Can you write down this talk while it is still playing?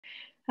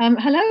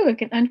Hello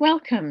again and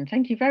welcome.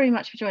 Thank you very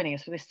much for joining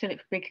us for this CILIP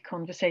Big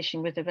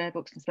Conversation with the Rare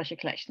Books and Special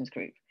Collections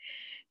Group.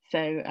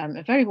 So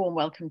a very warm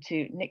welcome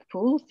to Nick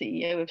Poole,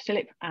 CEO of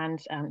CILIP, and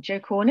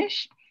Joe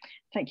Cornish.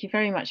 Thank you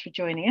very much for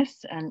joining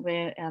us, and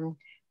we're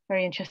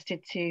very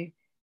interested to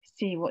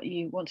see what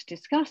you want to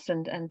discuss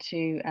and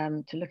to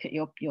look at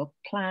your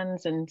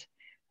plans and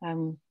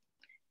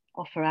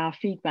offer our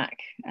feedback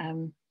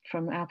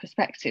from our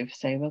perspective.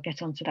 So we'll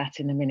get onto that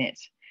in a minute.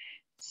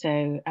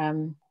 So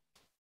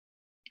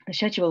the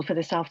schedule for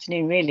this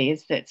afternoon really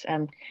is that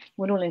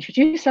we'll all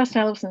introduce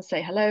ourselves and say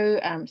hello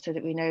so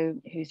that we know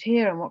who's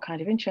here and what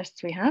kind of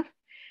interests we have.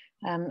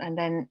 And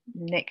then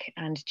Nick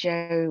and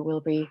Joe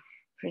will be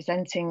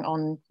presenting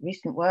on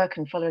recent work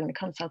and following the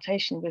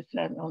consultation with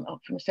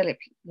from CILIP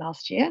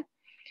last year.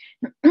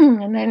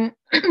 And then,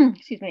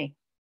 excuse me,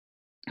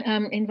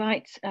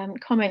 invite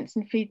comments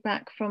and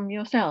feedback from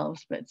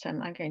yourselves, but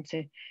I'm going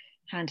to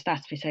hand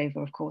that bit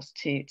over, of course,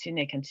 to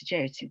Nick and to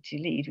Joe to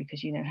lead,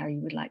 because you know how you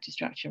would like to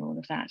structure all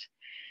of that.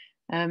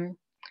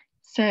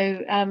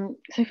 So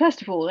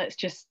first of all, let's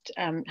just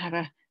have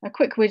a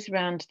quick whiz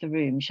around the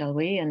room, shall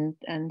we,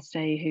 and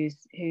say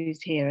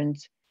who's here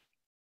and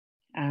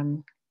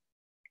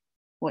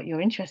what your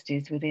interest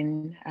is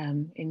within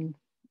in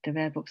the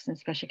Rare Books and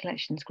Special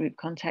Collections Group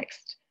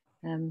context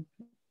and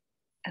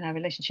our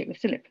relationship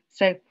with CILIP.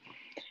 So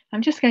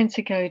I'm just going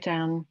to go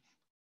down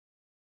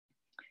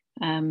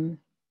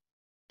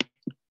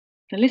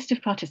the list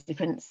of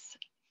participants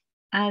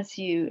as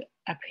you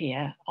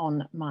appear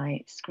on my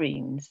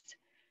screens.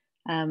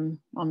 So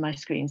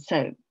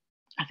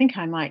I think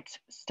I might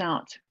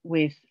start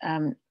with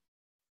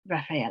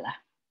Rafaela.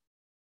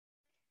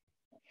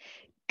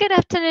 Good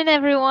afternoon,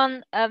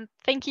 everyone.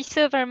 Thank you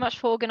so very much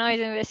for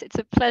organising this. It's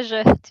a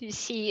pleasure to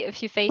see a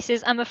few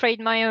faces. I'm afraid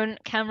my own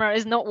camera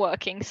is not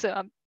working, so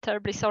I'm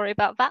terribly sorry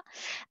about that.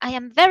 I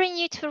am very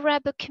new to the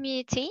Rare Book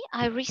community.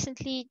 I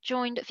recently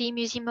joined the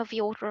Museum of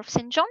the Order of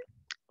St. John,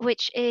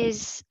 which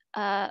is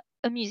a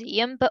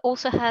museum, but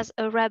also has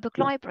a rare book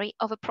library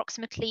of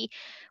approximately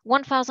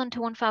 1,000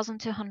 to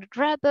 1,200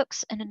 rare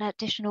books and an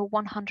additional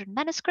 100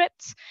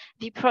 manuscripts.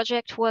 The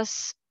project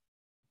was,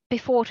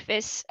 before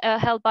this,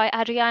 held by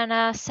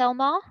Adriana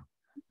Selmar,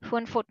 who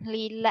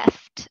unfortunately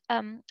left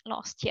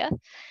last year.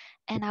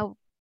 And I'm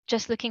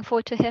just looking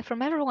forward to hear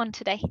from everyone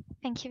today.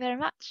 Thank you very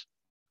much.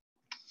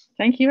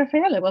 Thank you,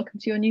 Rafaela.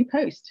 Welcome to your new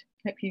post.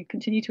 Hope you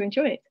continue to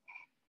enjoy it.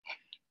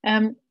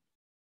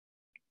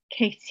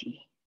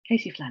 Katie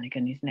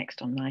Flanagan is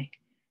next on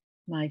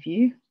my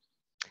view.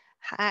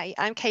 Hi,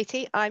 I'm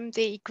Katie. I'm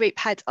the group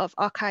head of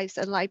archives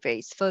and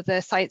libraries for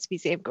the Science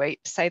Museum Group.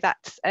 So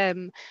that's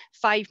 5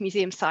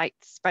 museum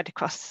sites spread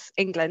across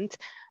England.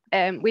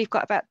 We've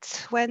got about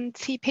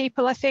 20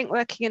 people, I think,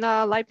 working in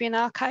our library and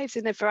archives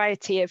in a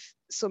variety of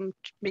some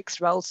mixed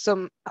roles,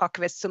 some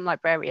archivist, some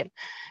librarian.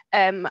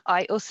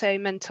 I also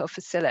mentor for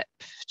CILIP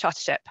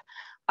chartership.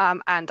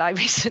 And I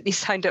recently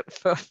signed up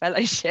for a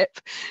fellowship.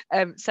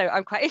 So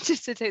I'm quite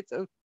interested in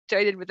sort of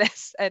joining with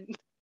this. And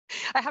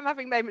I am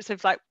having moments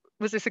of like,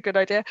 was this a good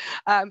idea?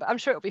 But I'm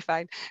sure it'll be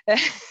fine.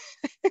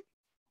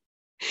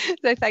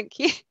 So thank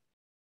you.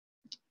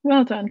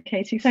 Well done,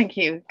 Katie. Thank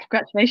you.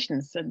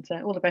 Congratulations, and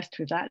all the best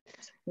with that,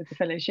 with the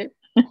fellowship.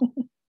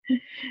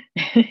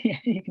 Yeah,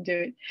 you can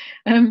do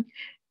it.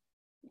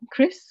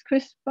 Chris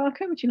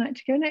Barker, would you like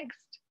to go next?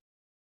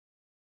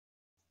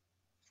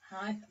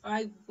 Hi,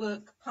 I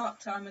work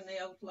part-time in the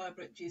old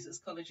library at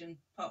Jesus College and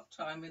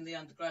part-time in the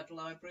undergrad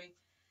library.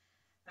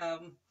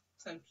 So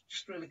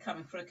just really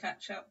coming for a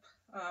catch-up.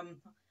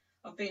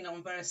 I've been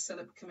on various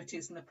CILIP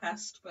committees in the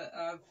past, but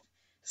I've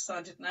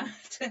decided now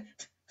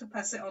to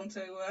pass it on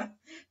to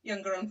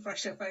younger and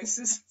fresher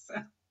faces. So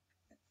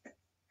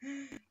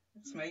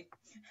that's me.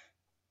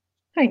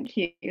 Thank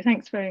you.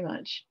 Thanks very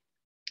much.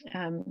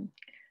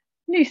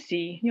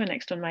 Lucy, you're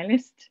next on my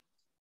list.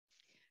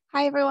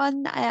 Hi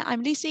everyone,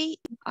 I'm Lucy.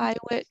 I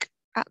work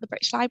at the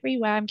British Library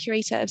where I'm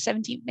curator of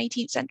 17th and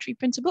 18th century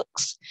printer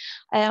books.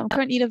 I'm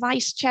currently the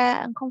vice chair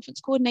and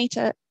conference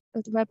coordinator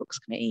of the Rare Books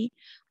Committee,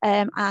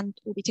 and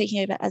will be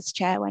taking over as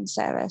chair when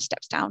Sarah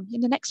steps down in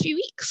the next few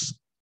weeks.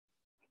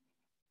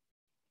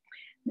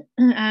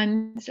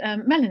 And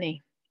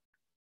Melanie.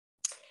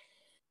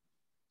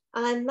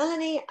 I'm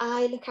Melanie.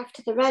 I look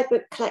after the Rare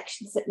Book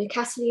collections at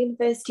Newcastle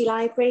University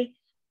Library.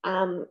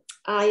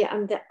 I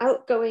am the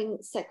outgoing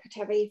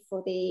secretary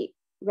for the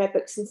Rare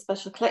Books and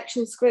Special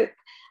Collections Group,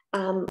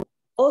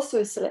 also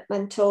a CILIP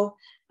mentor,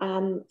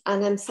 and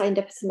I'm signed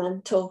up as a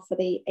mentor for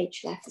the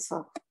HLF as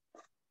well.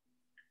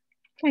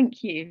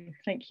 Thank you.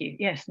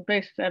 Yes,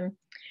 both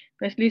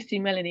Lucy,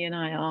 Melanie and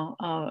I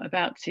are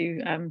about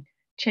to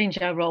change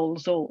our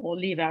roles or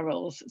leave our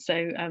roles.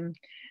 So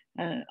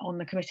on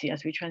the committee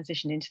as we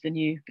transition into the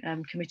new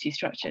committee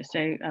structure,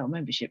 so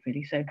membership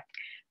really. So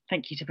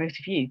thank you to both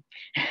of you.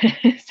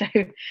 So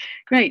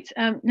great.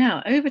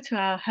 Now over to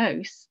our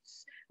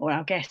hosts, or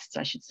our guests,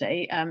 I should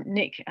say,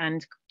 Nick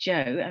and Joe,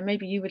 and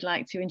maybe you would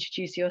like to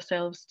introduce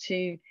yourselves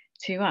to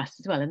us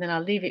as well, and then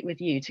I'll leave it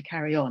with you to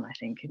carry on, I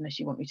think, unless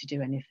you want me to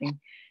do anything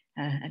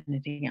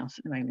else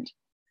at the moment.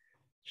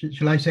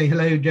 Shall I say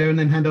hello, Joe, and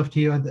then hand off to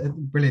you?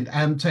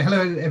 Brilliant. So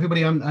hello,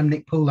 everybody. I'm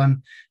Nick Poole.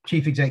 I'm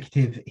Chief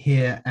Executive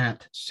here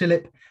at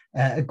CILIP,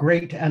 a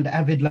great and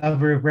avid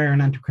lover of rare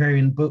and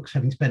antiquarian books,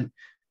 having spent a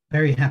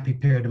very happy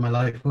period of my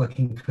life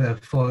working for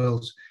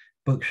Foyle's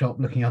bookshop,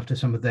 looking after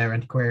some of their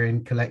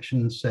antiquarian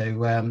collections.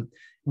 So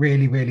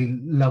really, really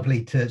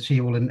lovely to see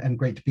you all, and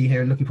great to be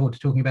here, and looking forward to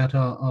talking about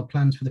our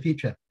plans for the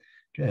future.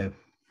 Joe.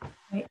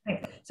 Great,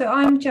 thanks. So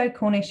I'm Jo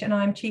Cornish and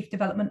I'm Chief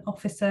Development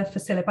Officer for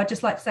CILIP. I'd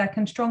just like to say I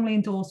can strongly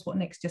endorse what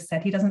Nick's just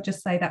said. He doesn't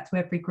just say that to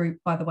every group,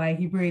 by the way.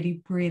 He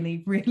really,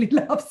 really, really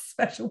loves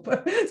special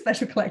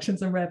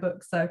collections and rare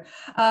books. So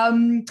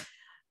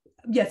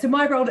yeah, so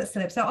my role at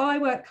CILIP. So I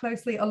work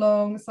closely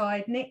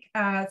alongside Nick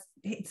as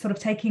sort of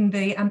taking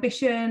the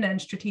ambition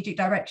and strategic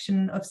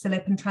direction of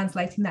CILIP and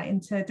translating that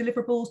into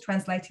deliverables,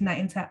 translating that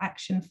into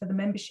action for the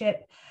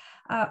membership.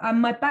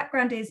 And my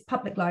background is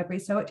public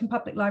libraries. So I worked in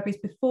public libraries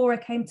before I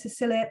came to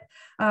CILIP,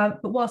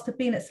 but whilst I've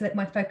been at CILIP,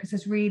 my focus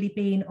has really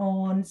been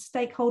on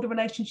stakeholder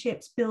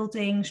relationships,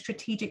 building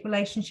strategic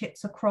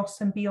relationships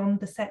across and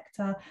beyond the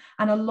sector,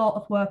 and a lot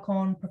of work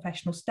on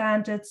professional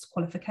standards,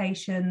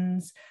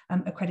 qualifications,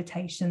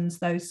 accreditations,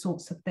 those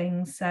sorts of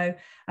things. So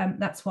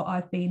that's what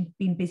I've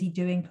been busy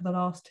doing for the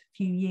last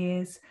few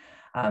years.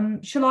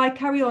 Shall I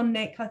carry on,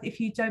 Nick, if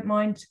you don't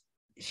mind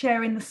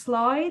sharing the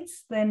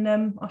slides?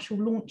 Then I shall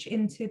launch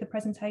into the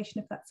presentation,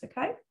 if that's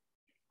okay.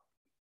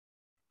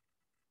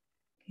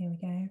 Here we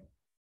go.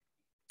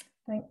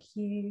 Thank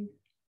you.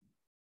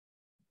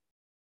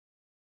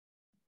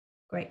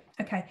 Great.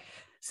 Okay.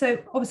 So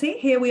obviously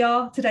here we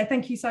are today.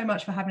 Thank you so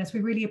much for having us.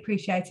 We really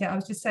appreciate it. I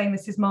was just saying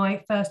this is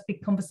my first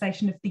big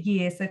conversation of the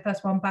year. So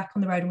first one back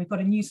on the road, and we've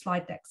got a new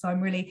slide deck. So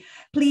I'm really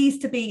pleased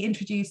to be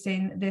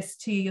introducing this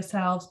to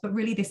yourselves, but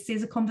really this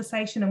is a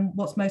conversation, and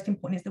what's most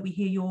important is that we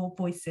hear your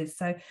voices.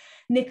 So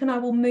Nick and I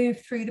will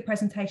move through the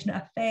presentation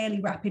at a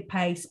fairly rapid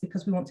pace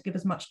because we want to give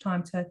as much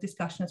time to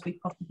discussion as we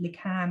possibly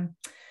can.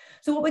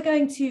 So what we're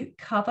going to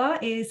cover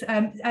is,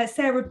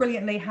 Sarah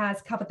brilliantly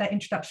has covered that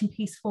introduction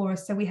piece for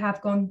us. So we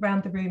have gone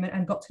round the room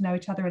and got to know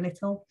each other a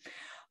little.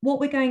 What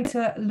we're going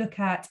to look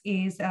at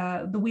is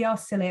the We Are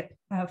CILIP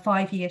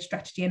 5-year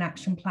strategy and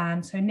action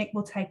plan. So Nick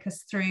will take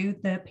us through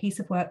the piece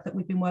of work that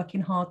we've been working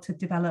hard to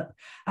develop.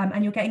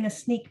 And you're getting a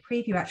sneak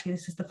preview. Actually,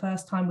 this is the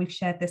first time we've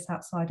shared this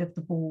outside of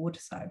the board.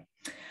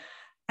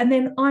 And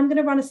then I'm going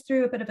to run us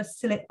through a bit of a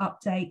CILIP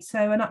update.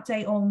 So an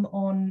update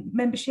on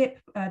membership,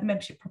 the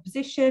membership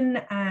proposition,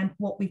 and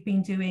what we've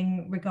been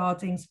doing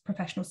regarding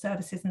professional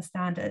services and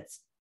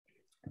standards,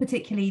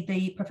 particularly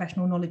the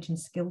professional knowledge and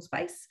skills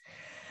base.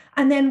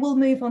 And then we'll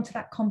move on to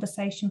that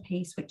conversation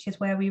piece, which is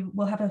where we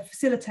will have a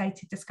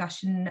facilitated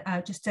discussion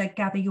just to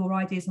gather your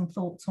ideas and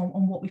thoughts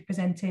on what we've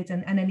presented,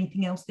 and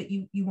anything else that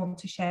you want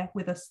to share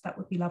with us. That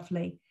would be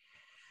lovely.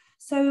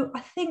 So I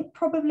think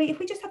probably, if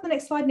we just have the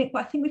next slide, Nick,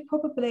 but I think we've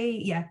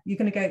probably, yeah, you're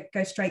going to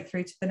go straight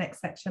through to the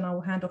next section. I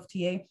will hand off to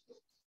you.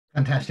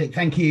 Fantastic.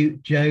 Thank you,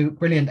 Joe.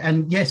 Brilliant.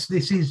 And yes,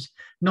 this is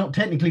not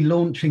technically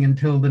launching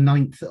until the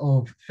 9th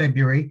of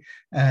February.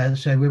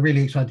 So we're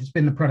really excited. It's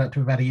been the product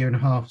of about a year and a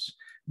half's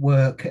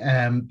work,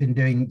 been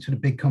doing sort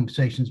of big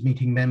conversations,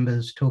 meeting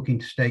members, talking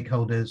to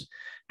stakeholders,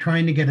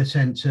 trying to get a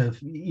sense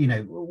of, you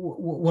know,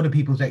 what are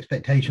people's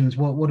expectations?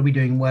 What are we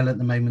doing well at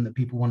the moment that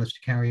people want us to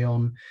carry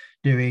on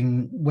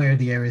doing? Where are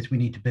the areas we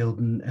need to build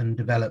and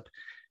develop?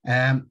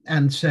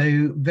 And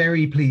so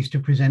very pleased to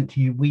present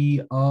to you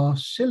We Are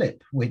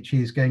CILIP, which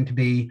is going to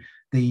be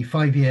the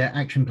 5-year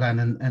action plan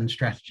and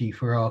strategy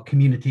for our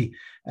community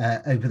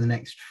over the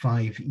next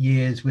 5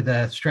 years, with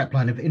a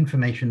strapline of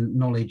information,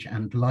 knowledge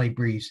and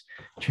libraries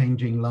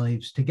changing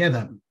lives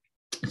together.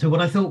 So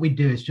what I thought we'd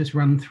do is just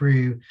run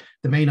through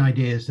the main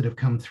ideas that have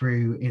come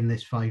through in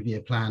this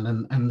 5-year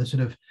plan, and the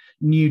sort of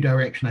new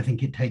direction I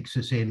think it takes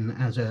us in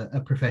as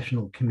a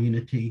professional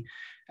community.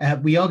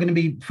 We are going to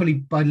be fully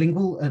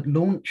bilingual at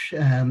launch,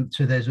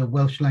 so there's a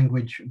Welsh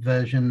language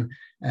version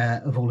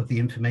of all of the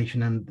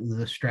information and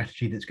the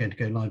strategy that's going to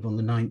go live on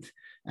the 9th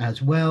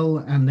as well,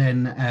 and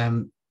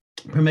then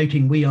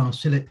promoting We Are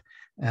CILIP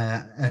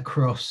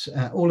across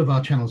all of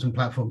our channels and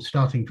platforms,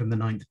 starting from the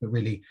 9th, but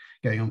really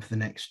going on for the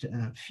next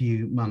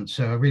few months.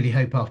 So I really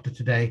hope after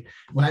today,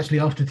 well, actually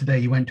after today,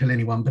 you won't tell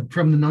anyone, but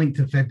from the 9th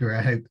of February,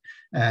 I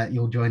hope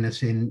you'll join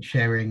us in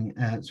sharing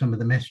some of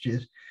the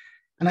messages.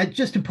 And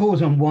just to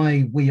pause on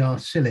why We Are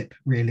CILIP,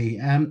 really,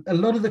 a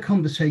lot of the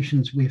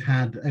conversations we've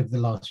had over the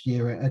last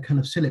year are kind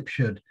of CILIP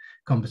should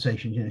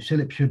conversations. You know,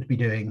 CILIP should be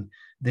doing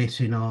this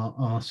in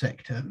our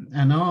sector.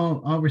 And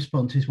our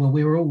response is, well,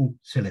 we're all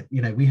CILIP.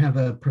 You know, we have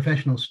a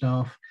professional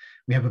staff,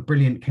 we have a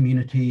brilliant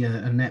community,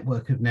 a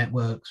network of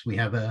networks, we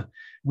have a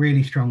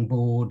really strong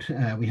board,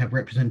 we have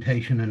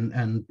representation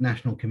and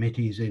national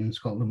committees in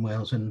Scotland,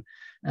 Wales and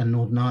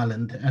Northern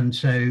Ireland. And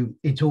so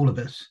it's all of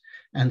us.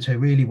 And so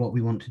really what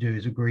we want to do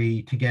is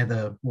agree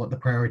together what the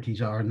priorities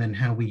are, and then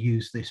how we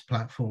use this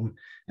platform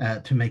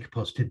to make a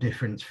positive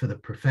difference for the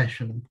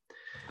profession.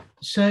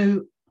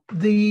 So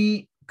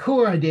the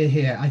core idea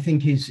here, I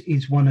think,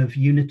 is one of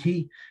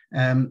unity.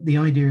 The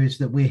idea is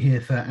that we're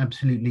here for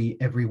absolutely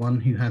everyone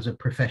who has a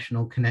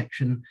professional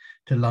connection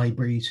to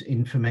libraries,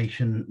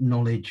 information,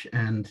 knowledge,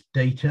 and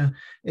data.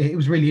 It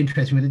was really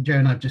interesting with Joe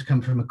and I've just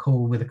come from a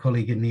call with a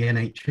colleague in the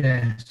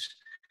NHS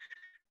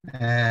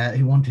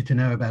who wanted to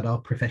know about our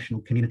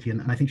professional community,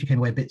 and I think she came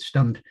away a bit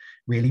stunned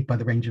really by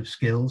the range of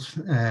skills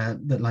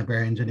that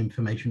librarians and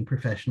information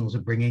professionals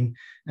are bringing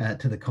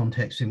to the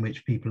context in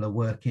which people are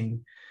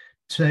working.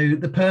 So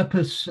the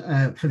purpose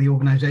for the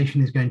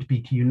organisation is going to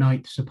be to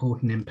unite,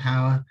 support and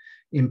empower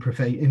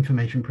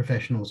information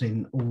professionals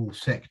in all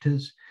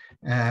sectors.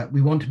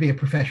 We want to be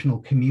a professional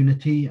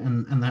community,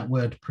 and that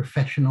word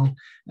professional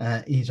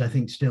is, I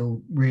think,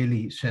 still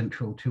really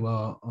central to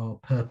our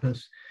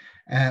purpose.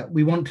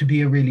 We want to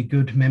be a really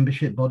good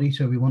membership body,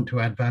 so we want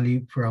to add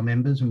value for our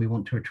members and we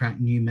want to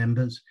attract new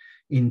members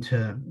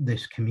into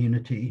this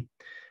community.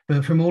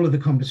 But from all of the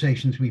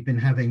conversations we've been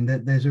having,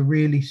 that there's a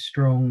really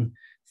strong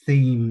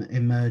theme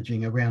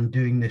emerging around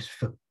doing this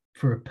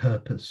for a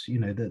purpose, you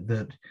know,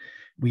 that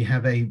we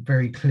have a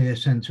very clear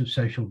sense of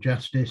social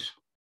justice.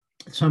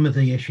 Some of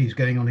the issues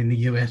going on in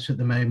the US at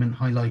the moment,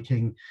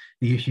 highlighting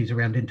the issues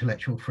around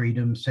intellectual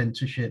freedom,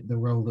 censorship, the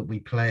role that we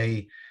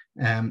play,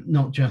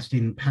 not just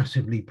in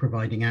passively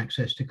providing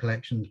access to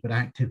collections, but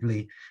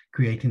actively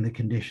creating the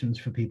conditions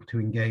for people to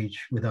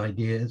engage with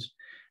ideas.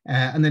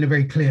 And then a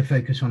very clear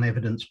focus on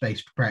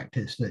evidence-based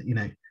practice that, you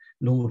know,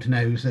 Lord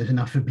knows there's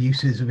enough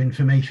abuses of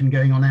information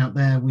going on out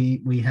there.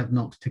 We have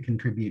not to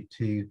contribute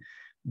to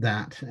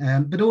that.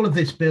 But all of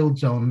this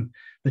builds on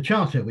the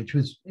Charter, which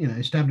was, you know,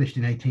 established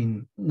in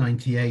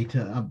 1898,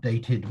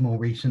 updated more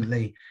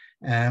recently,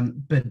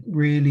 but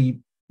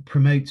really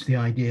promotes the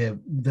idea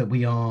that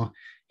we are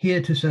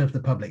here to serve the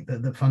public,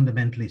 that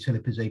fundamentally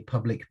CILIP is a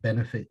public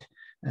benefit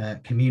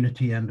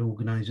community and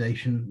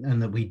organisation,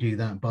 and that we do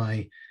that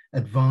by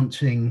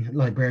advancing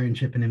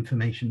librarianship and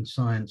information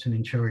science and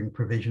ensuring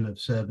provision of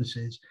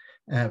services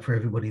for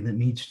everybody that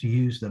needs to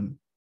use them.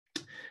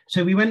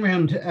 So we went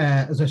around,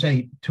 as I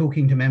say,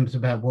 talking to members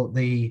about what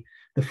the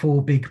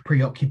four big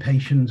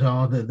preoccupations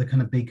are, the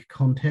kind of big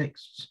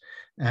contexts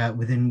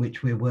within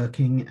which we're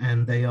working,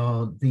 and they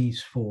are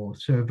these four.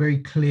 So a very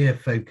clear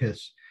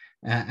focus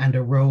and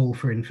a role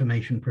for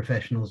information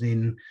professionals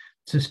in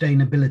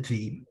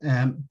sustainability,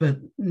 but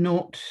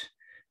not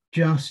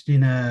just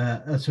in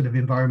a sort of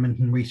environment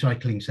and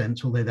recycling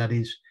sense, although that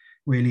is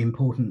really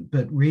important,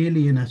 but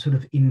really in a sort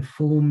of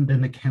informed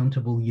and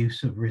accountable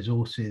use of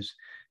resources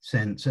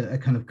sense, a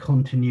kind of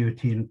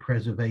continuity and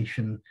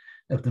preservation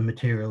of the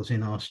materials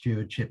in our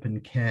stewardship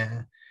and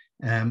care.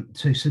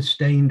 So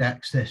sustained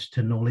access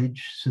to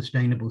knowledge,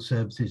 sustainable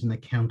services and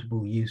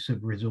accountable use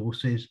of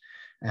resources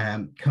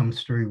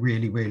comes through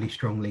really, really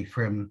strongly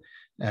from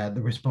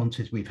the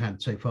responses we've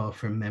had so far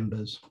from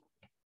members.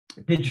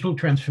 Digital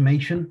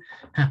transformation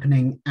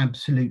happening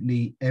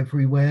absolutely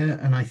everywhere.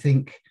 And I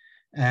think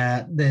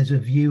there's a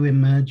view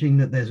emerging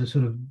that there's a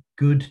sort of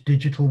good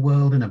digital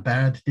world and a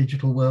bad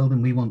digital world,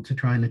 and we want to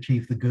try and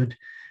achieve the good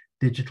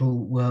digital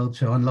world.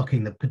 So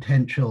unlocking the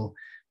potential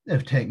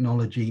of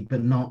technology,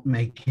 but not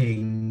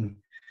making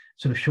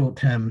sort of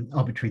short-term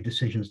arbitrary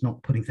decisions,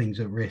 not putting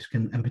things at risk,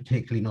 and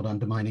particularly not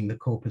undermining the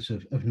corpus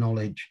of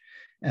knowledge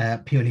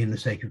purely in the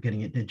sake of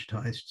getting it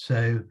digitized.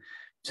 So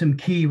some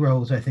key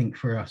roles, I think,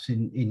 for us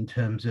in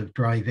terms of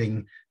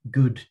driving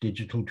good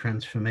digital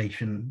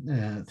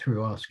transformation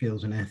through our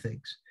skills and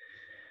ethics.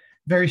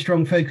 Very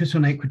strong focus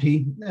on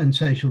equity and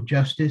social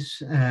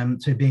justice,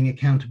 so being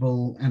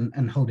accountable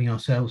and holding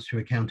ourselves to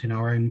account in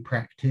our own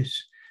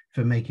practice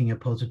for making a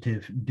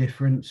positive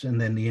difference, and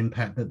then the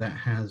impact that that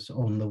has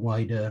on the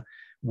wider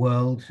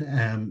world.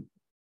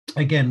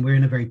 Again, we're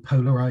in a very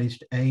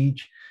polarized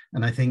age,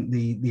 and I think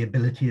the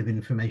ability of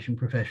information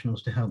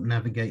professionals to help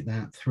navigate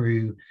that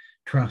through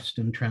trust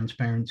and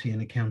transparency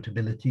and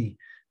accountability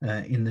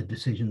in the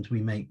decisions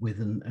we make with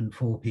and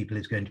for people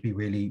is going to be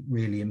really,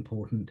 really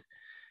important.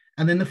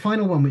 And then the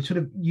final one, which sort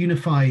of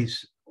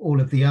unifies all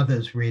of the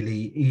others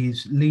really,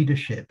 is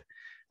leadership.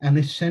 And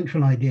this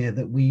central idea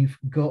that we've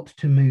got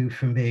to move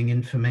from being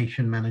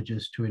information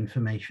managers to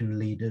information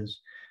leaders,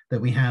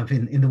 that we have,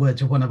 in the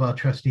words of one of our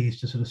trustees,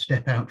 to sort of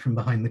step out from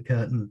behind the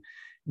curtain,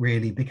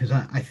 really, because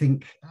I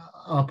think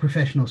our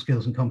professional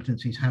skills and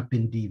competencies have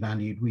been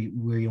devalued.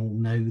 We all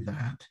know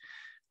that.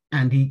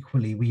 And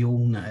equally, we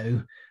all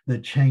know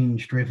that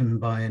change driven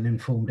by an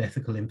informed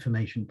ethical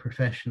information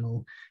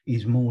professional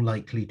is more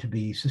likely to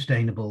be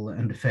sustainable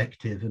and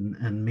effective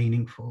and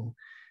meaningful.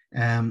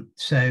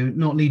 So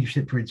not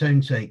leadership for its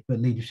own sake, but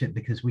leadership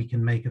because we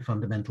can make a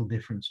fundamental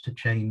difference to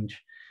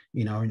change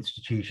in our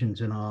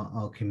institutions and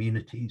our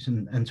communities.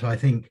 And so I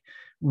think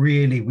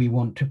really we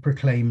want to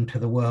proclaim to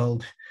the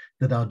world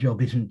that our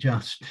job isn't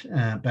just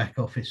back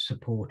office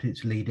support,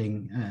 it's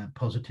leading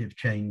positive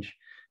change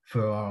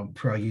for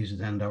our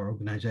users and our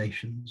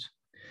organizations.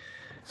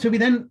 So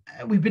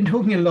we've been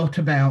talking a lot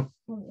about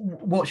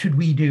what should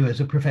we do as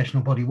a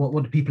professional body?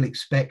 What do people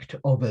expect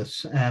of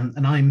us?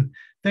 And I'm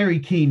very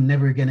keen,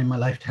 never again in my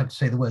life, to have to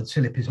say the word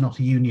CILIP is not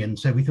a union.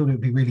 So we thought it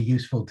would be really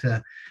useful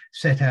to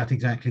set out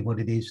exactly what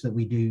it is that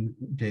we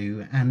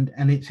do. And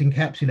it's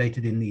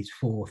encapsulated in these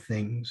 4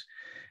 things.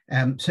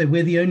 So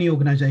we're the only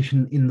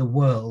organisation in the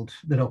world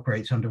that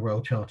operates under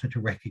Royal Charter to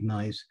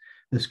recognise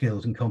the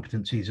skills and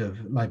competencies of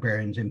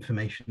librarians,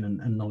 information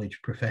and knowledge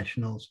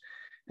professionals.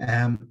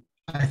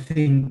 I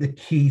think the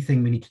key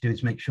thing we need to do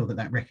is make sure that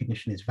that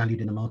recognition is valued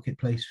in the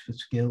marketplace for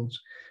skills,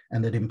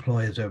 and that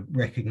employers are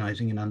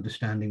recognising and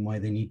understanding why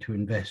they need to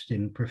invest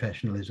in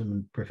professionalism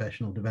and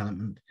professional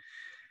development.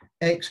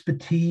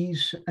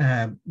 Expertise,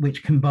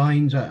 which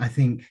combines, I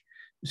think,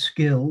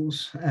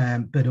 skills,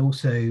 but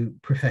also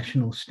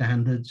professional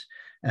standards,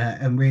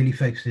 and really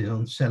focuses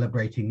on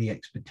celebrating the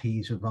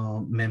expertise of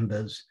our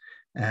members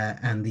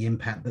and the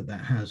impact that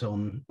that has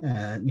on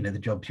the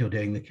jobs you're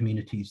doing, the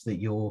communities that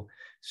you're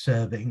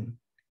serving.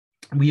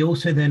 We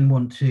also then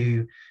want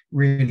to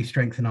really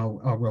strengthen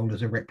our role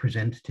as a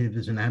representative,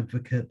 as an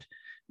advocate.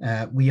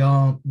 We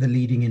are the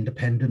leading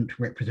independent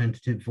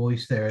representative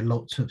voice. There are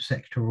lots of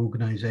sector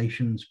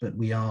organisations, but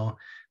we are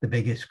the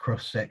biggest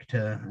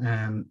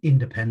cross-sector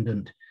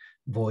independent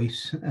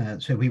voice.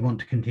 So we want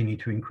to continue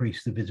to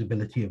increase the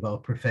visibility of our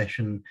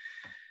profession.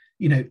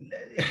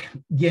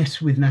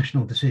 Yes, with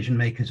national decision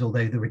makers,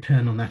 although the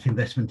return on that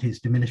investment is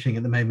diminishing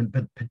at the moment,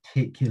 but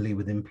particularly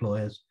with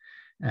employers,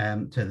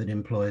 so that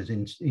employers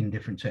in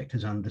different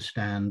sectors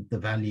understand the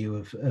value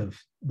of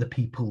the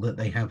people that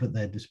they have at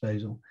their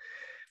disposal.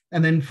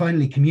 And then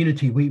finally,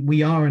 community.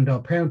 We are and are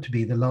proud to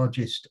be the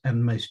largest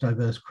and most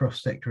diverse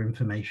cross-sector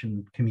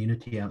information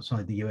community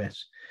outside the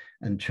US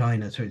and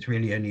China. So it's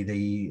really only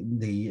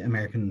the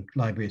American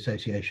Library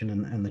Association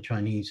and the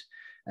Chinese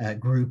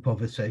group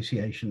of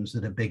associations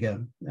that are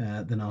bigger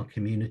than our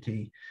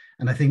community.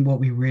 And I think what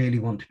we really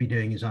want to be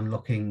doing is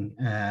unlocking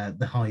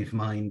the hive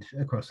mind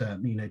across that,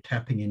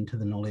 tapping into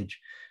the knowledge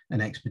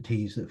and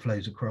expertise that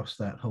flows across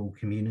that whole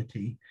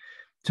community.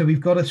 So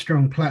we've got a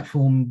strong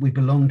platform. We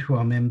belong to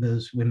our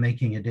members. We're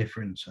making a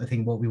difference. I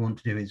think what we want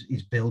to do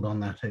is build on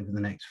that over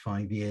the next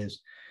 5 years.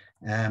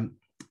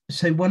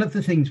 So one of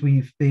the things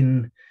we've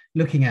been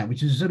looking at,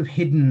 which is a sort of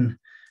hidden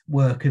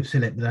work of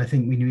CILIP that I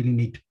think we really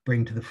need to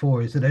bring to the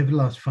fore, is that over the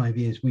last 5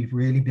 years, we've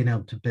really been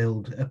able to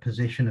build a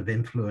position of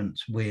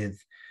influence with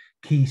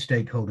key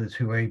stakeholders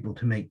who are able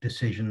to make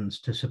decisions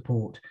to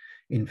support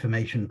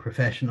information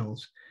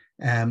professionals.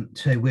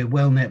 So we're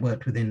well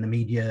networked within the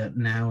media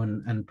now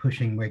and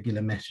pushing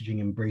regular messaging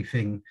and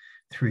briefing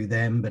through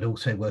them, but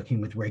also working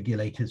with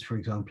regulators, for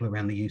example,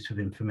 around the use of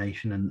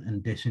information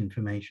and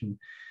disinformation.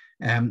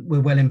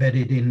 We're well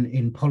embedded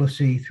in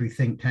policy through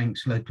think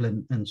tanks, local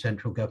and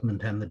central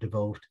government, and the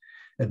devolved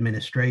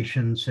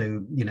administration.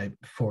 So,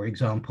 for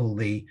example,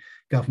 the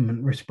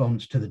government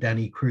response to the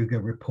Danny Kruger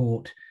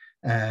report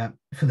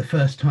for the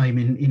first time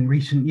in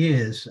recent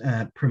years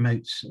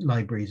promotes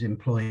libraries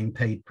employing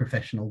paid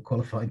professional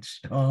qualified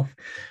staff.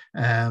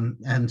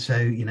 And so,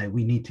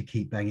 we need to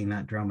keep banging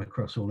that drum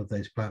across all of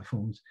those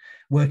platforms.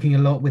 Working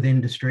a lot with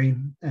industry,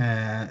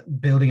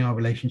 building our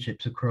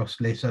relationships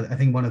across lists. I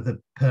think one of the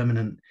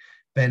permanent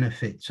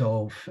benefits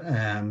of,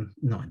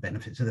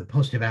 the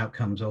positive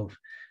outcomes of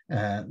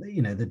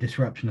the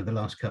disruption of the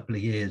last couple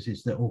of years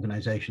is that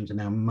organisations are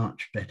now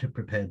much better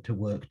prepared to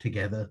work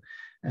together.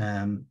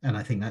 And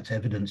I think that's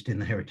evidenced in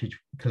the heritage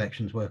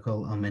collections work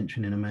I'll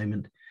mention in a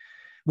moment.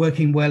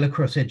 Working well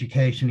across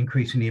education,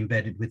 increasingly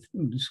embedded with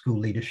school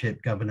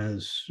leadership,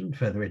 governors,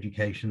 further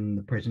education,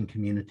 the prison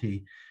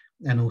community,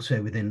 and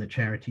also within the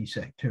charity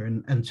sector.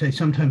 And so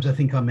sometimes I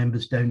think our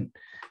members don't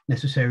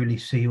necessarily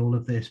see all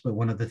of this, but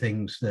one of the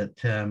things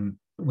that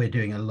we're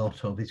doing a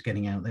lot of is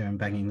getting out there and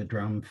banging the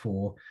drum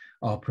for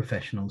our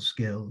professional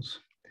skills.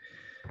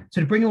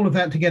 So to bring all of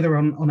that together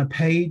on a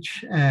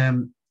page,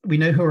 we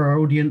know who our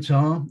audience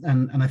are,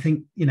 and I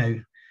think,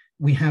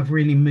 we have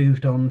really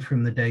moved on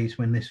from the days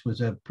when this was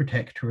a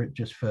protectorate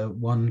just for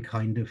one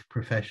kind of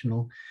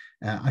professional.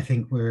 I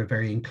think we're a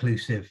very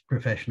inclusive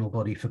professional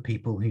body for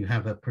people who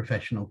have a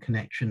professional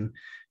connection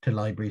to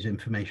libraries,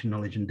 information,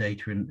 knowledge and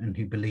data, and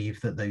who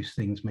believe that those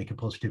things make a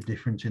positive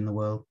difference in the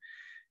world.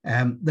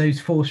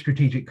 Those 4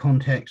 strategic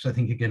contexts, I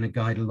think, are going to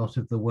guide a lot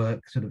of the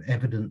work, sort of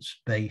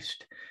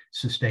evidence-based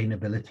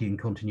sustainability and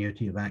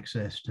continuity of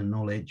access to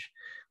knowledge,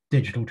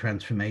 digital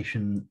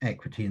transformation,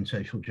 equity and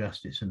social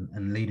justice,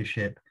 and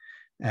leadership.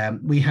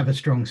 We have a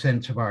strong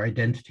sense of our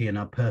identity and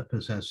our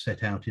purpose as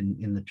set out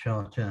in the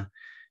Charter.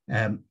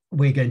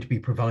 We're going to be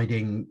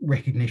providing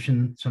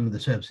recognition, some of the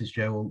services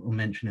Joe will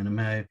mention in a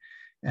mo,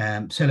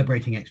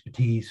 celebrating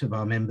expertise of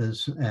our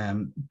members,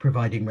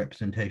 providing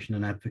representation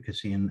and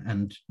advocacy,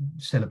 and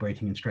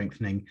celebrating and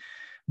strengthening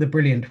the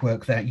brilliant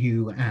work that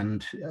you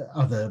and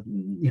other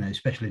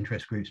special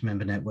interest groups,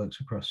 member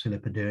networks across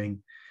CILIP are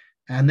doing.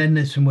 And then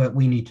there's some work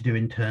we need to do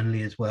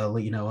internally as well.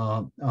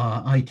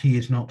 Our IT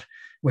is not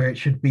where it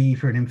should be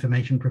for an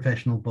information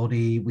professional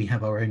body. We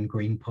have our own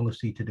green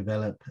policy to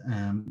develop.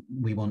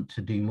 We want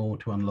to do more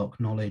to unlock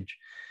knowledge.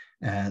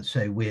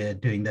 So we're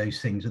doing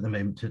those things at the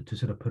moment to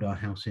sort of put our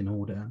house in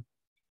order.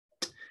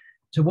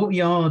 So what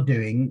we are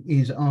doing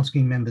is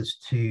asking members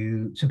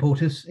to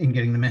support us in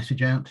getting the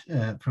message out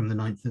from the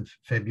 9th of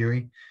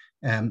February.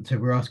 So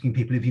we're asking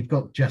people, if you've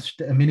got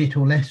just a minute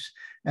or less,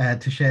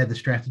 to share the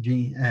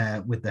strategy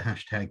with the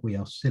hashtag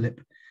 #WeAreCILIP.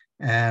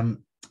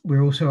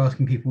 We're also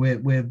asking people,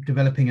 we're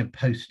developing a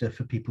poster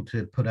for people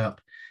to put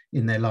up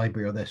in their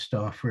library or their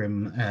staff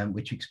room,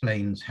 which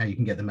explains how you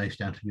can get the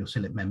most out of your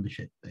CILIP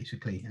membership,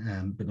 basically,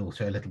 but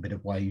also a little bit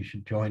of why you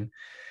should join.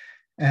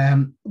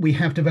 We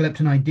have developed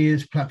an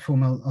ideas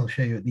platform. I'll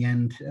show you at the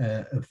end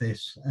of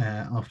this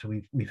after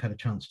we've had a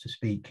chance to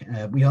speak.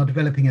 We are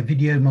developing a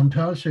video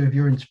montage, so if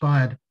you're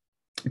inspired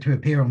to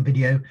appear on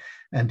video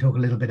and talk a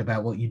little bit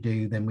about what you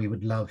do, then we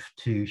would love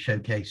to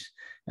showcase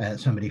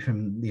somebody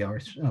from the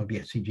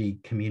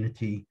RBSCG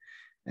community.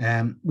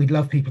 We'd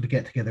love people to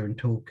get together and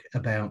talk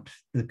about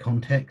the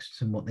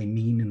contexts and what they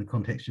mean in the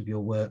context of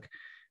your work.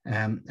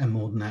 And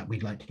more than that,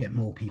 we'd like to get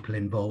more people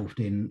involved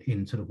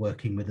in sort of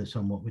working with us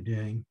on what we're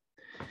doing.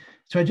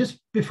 So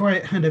before I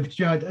hand over to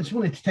Joe, I just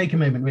wanted to take a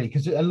moment, really,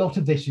 because a lot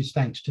of this is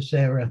thanks to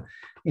Sarah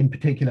in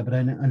particular, but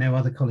I know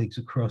other colleagues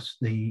across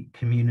the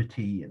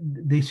community.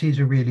 This is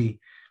a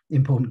really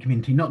important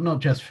community, not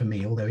just for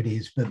me, although it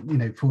is, but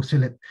for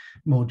CILIP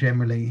more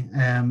generally.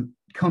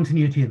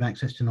 Continuity of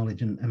access to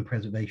knowledge and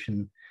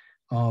preservation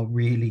are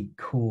really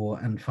core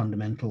and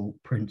fundamental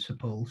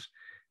principles.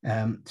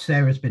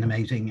 Sarah's been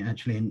amazing,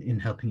 actually, in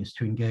helping us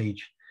to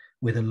engage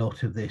with a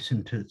lot of this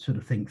and to sort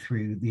of think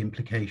through the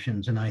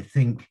implications. And I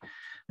think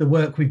the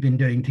work we've been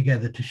doing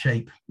together to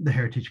shape the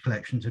Heritage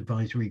Collections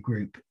Advisory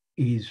Group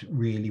is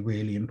really,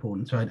 really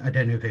important. So I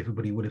don't know if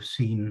everybody would have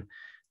seen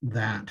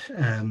that.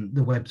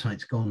 The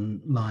website's gone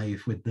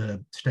live with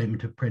the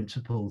Statement of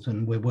Principles,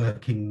 and we're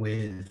working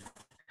with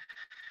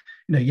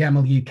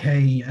YAML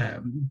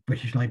UK,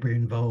 British Library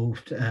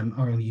involved,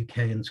 RL UK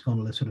and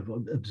Sconnell are sort of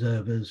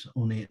observers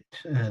on it,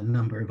 a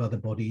number of other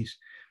bodies,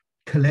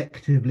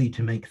 collectively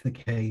to make the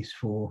case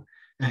for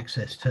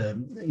access to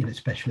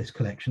specialist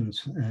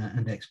collections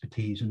and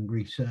expertise and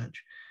research.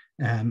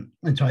 And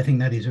so I think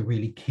that is a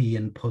really key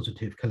and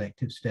positive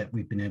collective step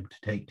we've been able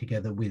to take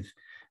together with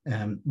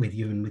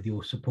you and with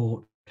your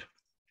support.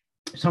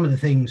 Some of the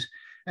things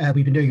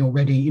we've been doing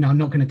already, I'm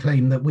not going to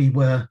claim that we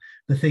were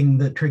the thing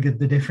that triggered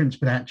the difference,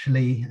 but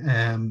actually,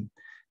 in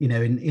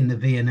the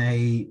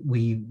V&A,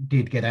 we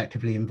did get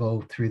actively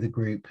involved through the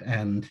group,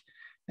 and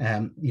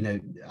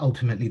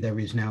ultimately there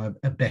is now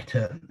a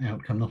better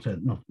outcome,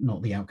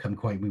 not the outcome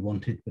quite we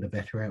wanted, but a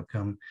better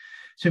outcome.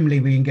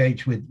 Similarly, we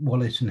engaged with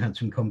Wallace and had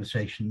some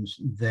conversations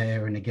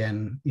there, and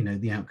again,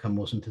 the outcome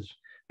wasn't as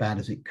bad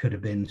as it could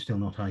have been, still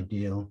not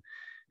ideal.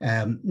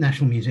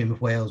 National Museum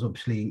of Wales,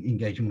 obviously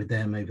engaging with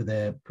them over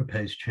their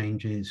proposed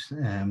changes.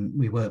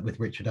 We worked with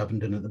Richard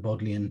Ovenden at the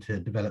Bodleian to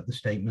develop the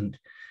statement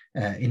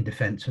in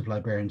defence of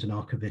librarians and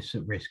archivists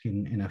at risk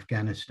in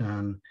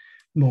Afghanistan.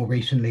 More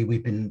recently,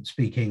 I've been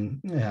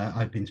speaking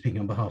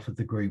on behalf of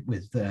the group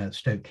with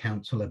Stoke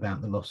Council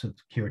about the loss of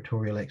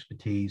curatorial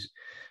expertise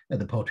at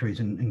the Potteries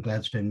and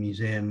Gladstone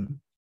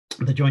Museum.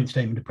 The joint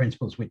statement of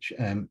principles, which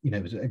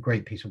was a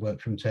great piece of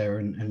work from Sarah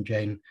and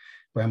Jane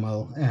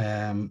Bramwell,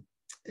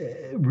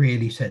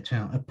 really sets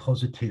out a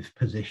positive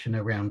position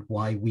around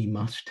why we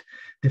must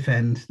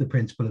defend the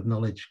principle of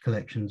knowledge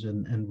collections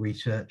and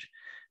research.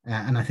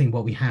 And I think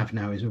what we have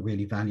now is a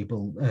really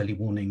valuable early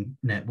warning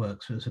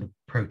network, so a sort of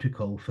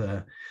protocol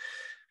for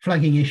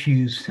flagging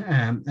issues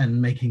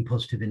and making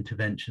positive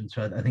interventions.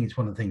 So I think it's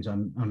one of the things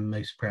I'm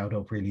most proud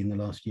of really in the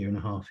last year and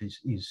a half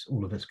is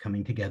all of us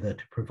coming together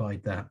to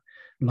provide that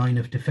line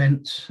of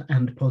defense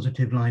and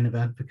positive line of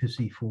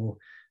advocacy for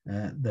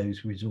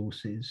those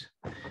resources.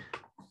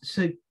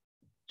 So,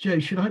 Joe,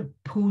 should I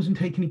pause and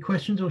take any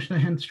questions, or should I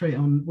hand straight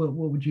on? What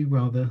would you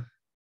rather?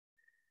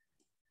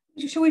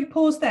 Shall we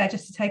pause there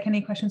just to take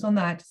any questions on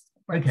that?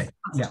 Okay.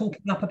 That's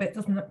talking up a bit,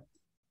 doesn't it?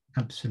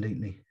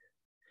 Absolutely.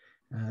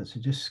 So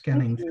just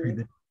scanning through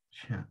the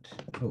chat.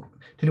 Oh,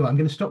 tell you what, I'm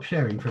going to stop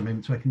sharing for a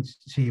moment so I can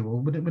see you all.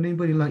 Would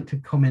anybody like to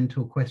comment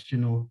or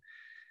question or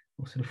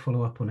sort of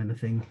follow up on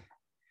anything?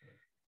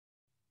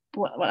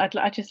 Well,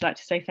 I'd just like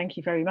to say thank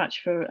you very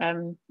much for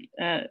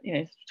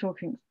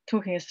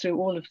talking us through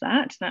all of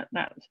that. That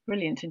was a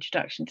brilliant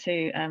introduction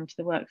to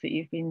the work that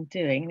you've been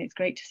doing, and it's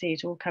great to see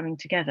it all coming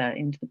together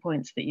into the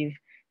points that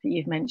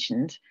you've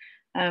mentioned.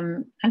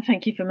 And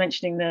thank you for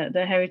mentioning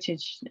the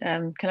Heritage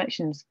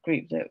Collections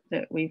group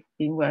that we've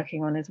been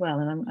working on as well.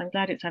 And I'm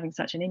glad it's having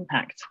such an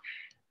impact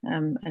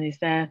and is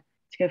there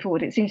to go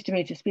forward. It seems to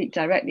me to speak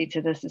directly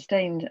to the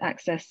sustained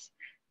access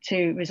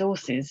to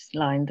resources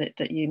line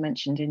that you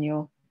mentioned in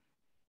your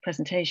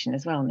presentation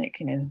as well,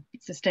 Nick.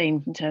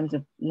 Sustained in terms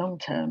of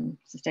long-term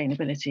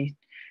sustainability,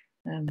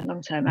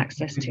 long-term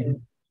access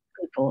to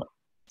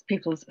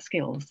people's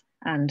skills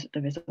and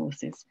the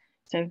resources.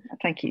 So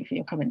thank you for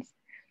your comments.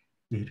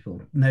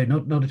 Beautiful. No,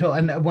 not at all.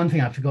 And one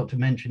thing I forgot to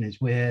mention is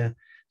we're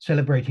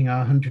celebrating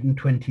our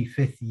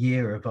 125th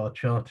year of our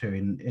charter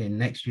in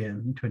next year,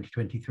 in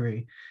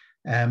 2023.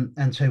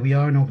 And so we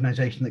are an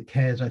organisation that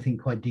cares, I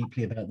think, quite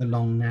deeply about the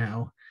long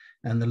now.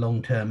 and the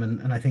long term.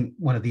 And I think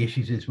one of the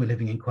issues is we're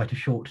living in quite a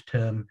short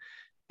term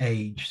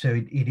age. So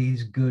it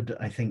is good,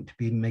 I think, to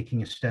be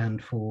making a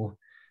stand for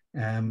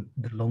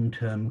the long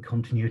term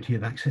continuity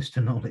of access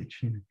to knowledge.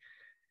 You know.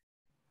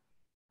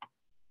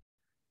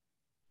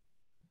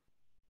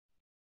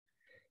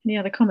 Any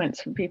other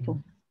comments from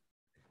people?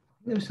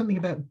 There was something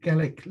about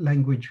Gaelic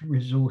language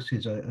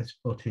resources I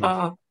spotted.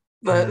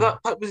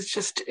 That was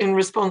just in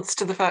response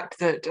to the fact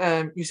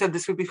that you said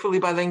this would be fully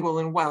bilingual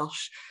in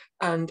Welsh,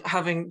 and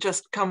having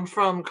just come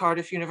from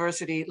Cardiff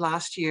University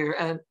last year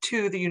and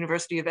to the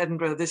University of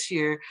Edinburgh this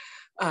year,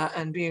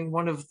 and being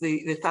one of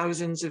the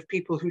thousands of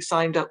people who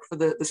signed up for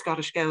the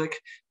Scottish Gaelic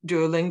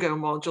Duolingo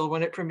module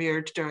when it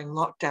premiered during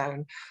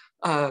lockdown,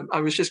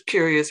 I was just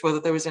curious whether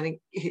there was any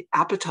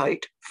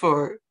appetite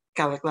for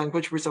Gaelic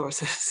language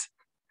resources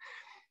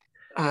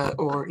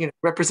or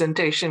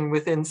representation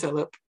within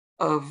CILIP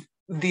of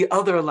the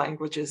other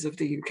languages of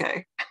the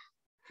UK.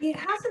 It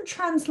hasn't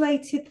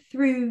translated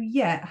through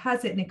yet,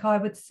 has it, Nick? I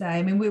would say.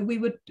 I mean, we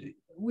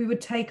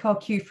would take our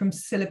cue from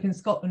CILIP in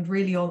Scotland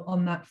really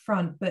on that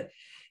front, but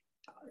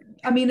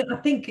I mean, I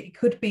think it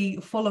could be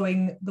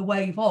following the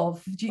wave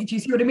of. Do you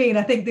see what I mean?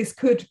 I think this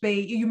could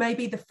be. You may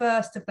be the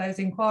first of those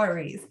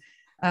inquiries,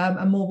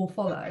 and more will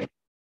follow.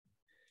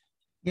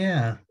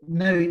 Yeah,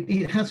 no,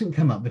 it hasn't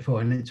come up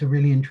before, and it's a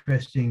really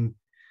interesting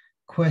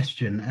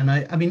question. And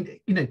I mean,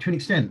 to an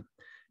extent,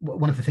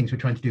 one of the things we're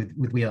trying to do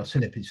with We Are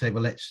CILIP is say,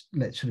 well, let's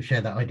sort of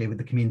share that idea with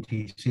the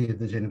community, see if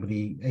there's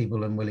anybody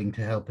able and willing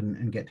to help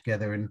and get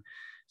together and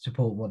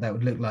support what that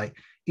would look like.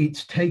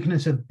 It's taken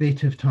us a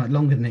bit of time,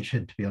 longer than it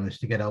should, to be honest,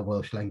 to get our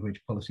Welsh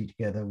language policy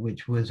together,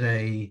 which was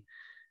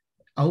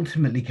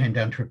ultimately came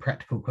down to a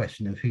practical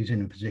question of who's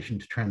in a position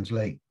to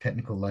translate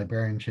technical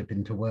librarianship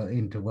into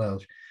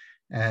Welsh.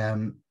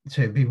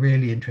 So it'd be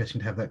really interesting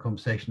to have that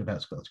conversation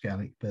about Scots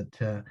Gaelic, but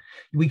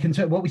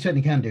what we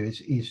certainly can do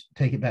is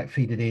take it back,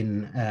 feed it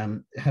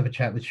in, have a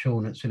chat with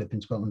Sean at CILIP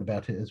in Scotland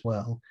about it as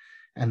well,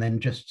 and then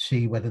just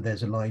see whether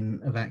there's a line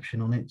of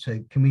action on it.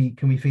 So can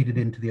we feed it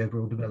into the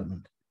overall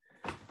development?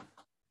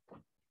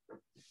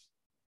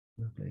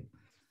 Lovely.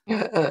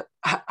 Yeah,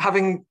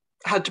 having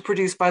had to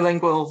produce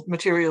bilingual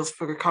materials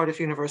for Cardiff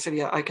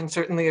University, I can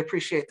certainly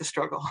appreciate the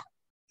struggle.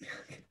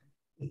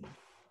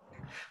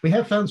 We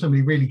have found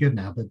somebody really good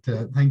now, but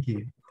thank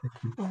you.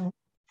 Thank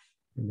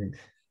you.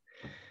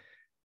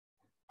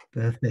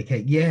 Birthday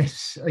cake,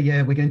 yes.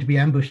 Yeah, we're going to be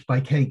ambushed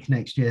by cake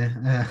next year.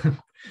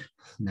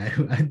 No,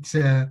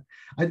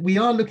 we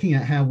are looking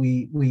at how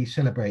we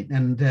celebrate.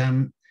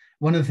 And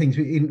one of the things,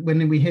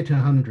 when we hit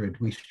 100,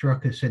 we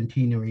struck a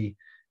centenary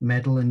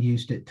medal and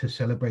used it to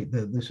celebrate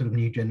the sort of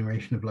new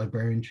generation of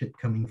librarianship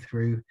coming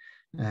through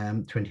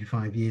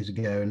 25 years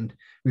ago. And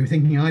we were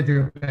thinking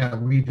either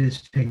about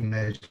revisiting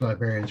those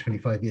librarians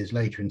 25 years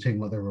later and seeing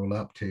what they're all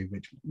up to,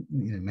 which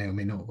may or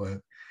may not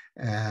work,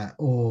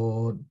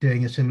 or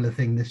doing a similar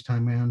thing this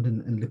time around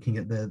and looking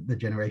at the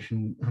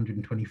generation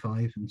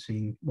 125 and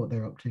seeing what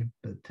they're up to.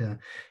 But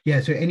yeah,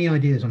 so any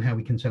ideas on how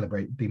we can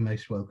celebrate would be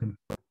most welcome.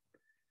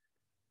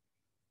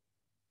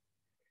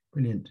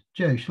 Brilliant.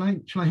 Joe, shall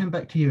I hand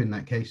back to you in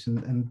that case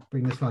and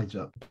bring the slides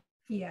up?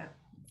 Yeah.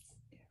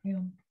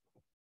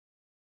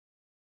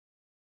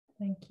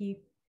 Thank you.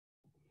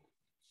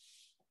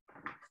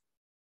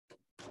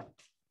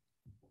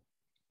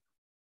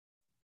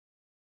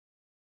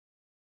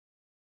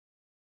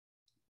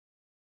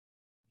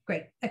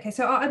 Great. Okay,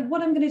 so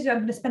what I'm going to do, I'm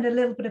going to spend a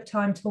little bit of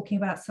time talking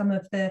about some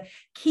of the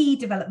key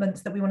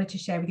developments that we wanted to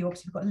share with you.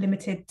 Obviously, we've got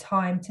limited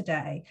time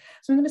today.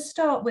 So I'm going to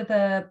start with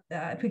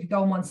if we could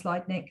go on one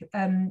slide, Nick,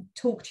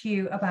 talk to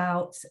you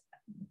about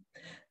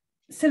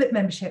CILIP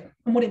membership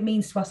and what it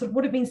means to us,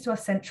 what it means to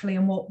us centrally,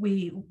 and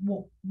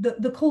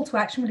the call to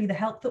action, really the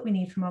help that we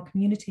need from our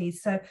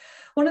communities. So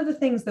one of the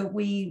things that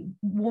we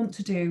want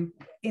to do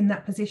in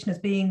that position as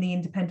being the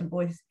independent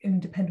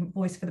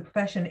voice for the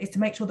profession is to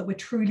make sure that we're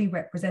truly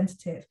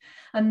representative.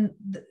 And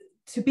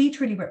to be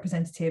truly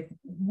representative,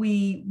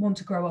 we want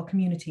to grow our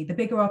community. The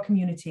bigger our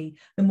community,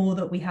 the more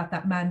that we have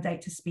that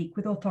mandate to speak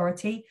with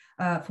authority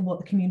for what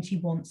the community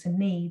wants and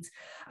needs.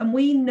 And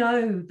we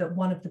know that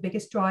one of the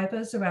biggest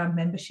drivers around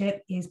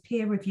membership is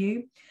peer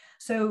review.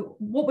 So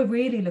what we're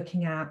really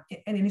looking at,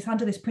 and it's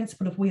under this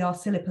principle of We Are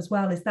CILIP as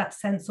well, is that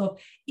sense of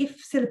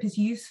if CILIP is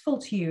useful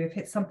to you, if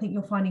it's something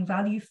you're finding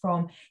value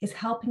from, is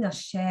helping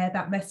us share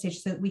that message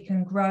so that we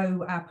can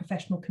grow our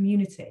professional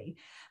community.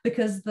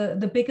 Because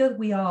the bigger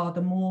we are,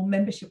 the more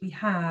membership we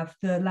have,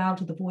 the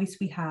louder the voice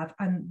we have,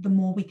 and the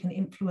more we can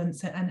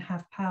influence and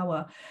have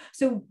power.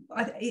 So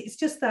it's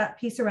just that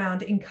piece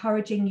around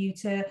encouraging you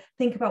to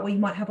think about where you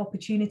might have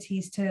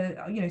opportunities to,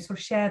 sort of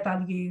share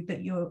value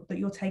that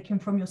you're taking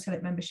from your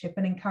CILIP membership,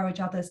 and encourage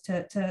others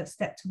to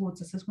step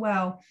towards us as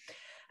well.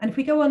 And if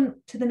we go on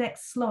to the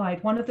next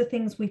slide, one of the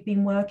things we've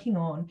been working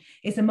on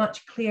is a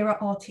much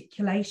clearer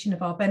articulation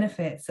of our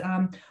benefits.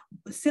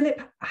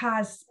 CILIP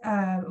has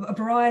a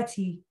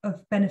variety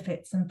of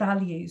benefits and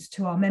values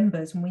to our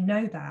members, and we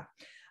know that.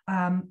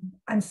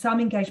 and some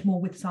engage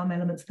more with some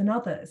elements than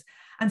others.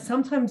 And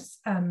sometimes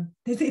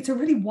it's a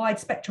really wide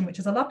spectrum, which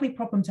is a lovely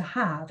problem to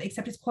have,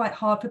 except it's quite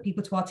hard for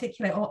people to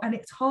articulate, and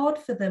it's hard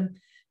for the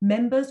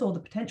members or the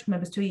potential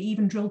members to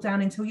even drill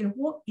down into,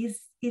 what is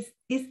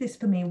this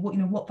for me?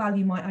 What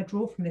value might I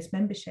draw from this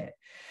membership?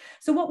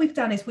 So what we've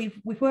done is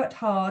we've worked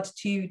hard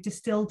to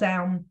distill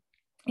down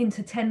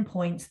into 10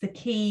 points the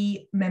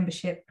key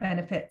membership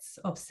benefits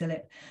of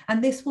CILIP,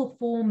 and this will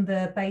form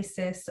the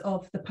basis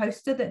of the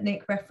poster that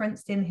Nick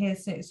referenced in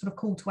his sort of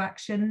call to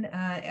action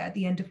at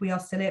the end of We Are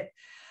CILIP.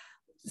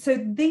 So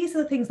these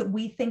are the things that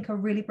we think are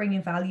really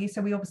bringing value.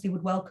 So we obviously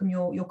would welcome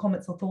your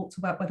comments or thoughts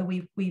about whether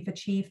we've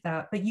achieved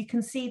that, but you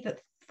can see that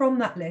from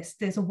that list,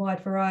 there's a wide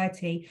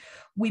variety.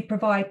 We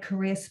provide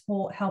career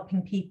support,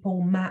 helping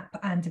people map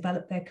and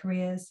develop their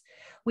careers.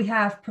 We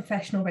have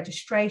professional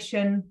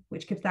registration,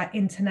 which gives that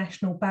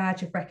international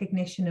badge of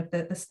recognition of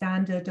the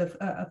standard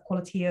of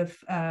quality of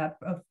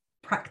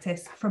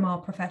practice from our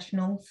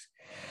professionals.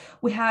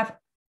 We have,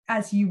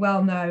 as you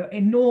well know,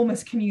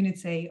 enormous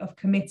community of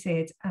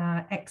committed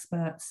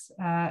experts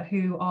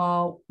who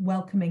are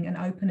welcoming and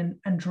open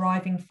and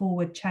driving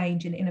forward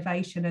change and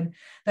innovation. And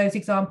those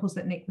examples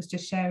that Nick was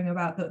just sharing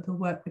about the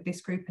work with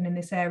this group and in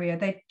this area,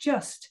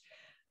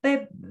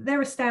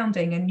 they're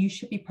astounding, and you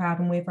should be proud,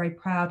 and we're very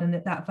proud, and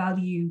that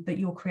value that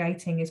you're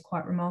creating is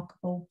quite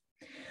remarkable.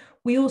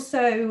 We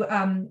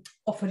also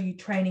offer you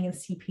training in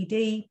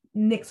CPD.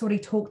 Nick's already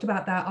talked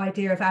about that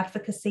idea of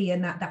advocacy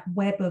and that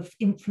web of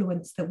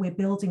influence that we're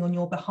building on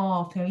your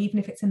behalf. Even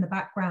if it's in the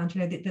background,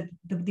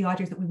 the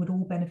idea is that we would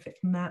all benefit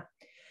from that.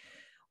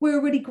 We're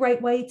a really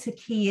great way to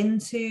key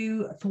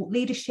into thought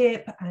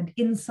leadership and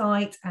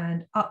insight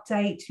and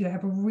update. You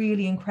have a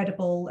really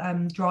incredible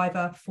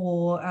driver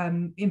for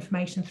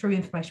information through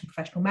Information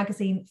Professional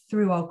Magazine,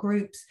 through our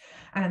groups,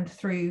 and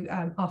through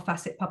our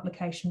facet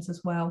publications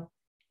as well.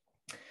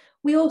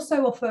 We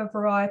also offer a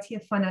variety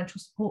of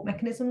financial support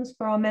mechanisms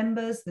for our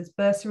members. There's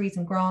bursaries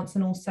and grants,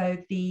 and also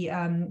the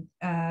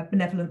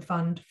benevolent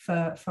fund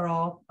for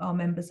our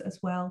members as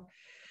well.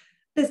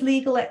 There's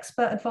legal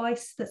expert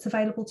advice that's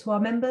available to our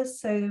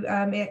members. So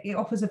it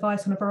offers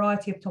advice on a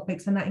variety of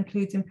topics, and that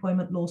includes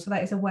employment law. So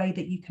that is a way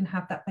that you can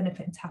have that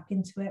benefit and tap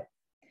into it.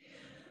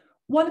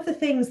 One of the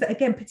things that,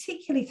 again,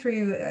 particularly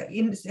through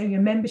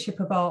membership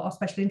of our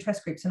special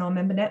interest groups and our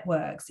member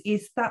networks,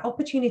 is that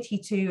opportunity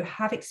to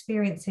have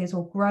experiences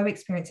or grow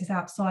experiences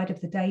outside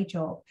of the day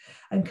job.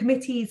 And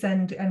committees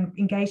and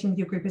engaging with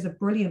your group is a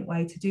brilliant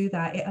way to do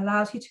that. It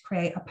allows you to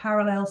create a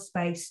parallel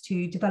space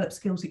to develop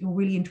skills that you're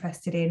really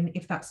interested in,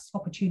 if that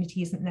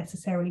opportunity isn't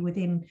necessarily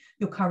within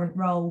your current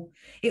role.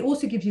 It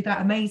also gives you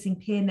that amazing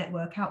peer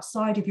network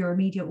outside of your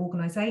immediate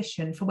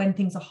organisation for when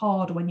things are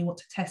hard or when you want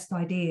to test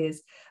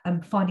ideas,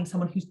 and finding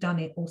someone who's done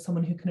it or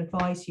someone who can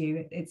advise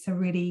you. It's a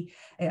really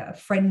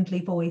friendly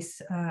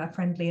voice,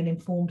 friendly and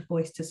informed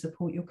voice to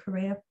support your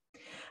career.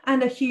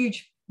 And a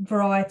huge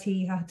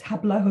variety,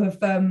 tableau of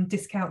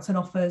discounts and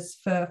offers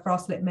for our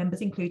CILIP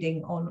members,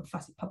 including on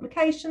facet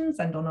publications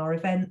and on our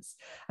events,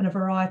 and a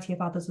variety of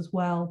others as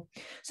well.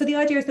 So the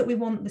idea is that we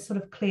want this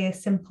sort of clear,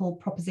 simple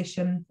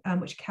proposition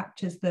which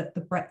captures the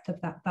breadth of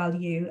that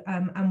value,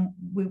 and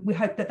we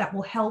hope that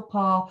will help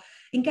our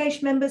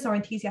engaged members, our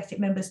enthusiastic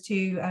members,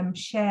 to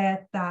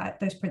share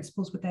those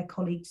principles with their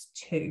colleagues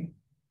too.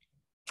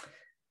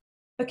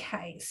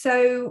 Okay,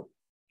 so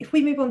if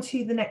we move on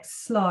to the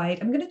next slide,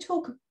 I'm going to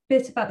talk a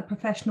bit about the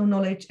professional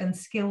knowledge and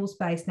skills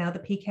base now, the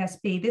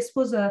PKSB. This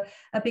was a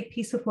big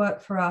piece of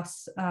work for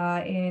us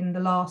in the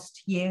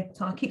last year.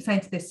 So I keep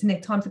saying to this,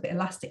 Nick, time's a bit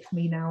elastic for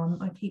me now,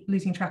 and I keep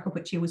losing track of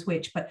which year was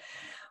which. But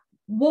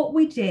what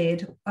we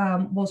did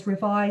was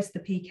revise the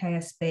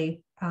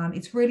PKSB.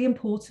 It's really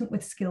important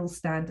with skills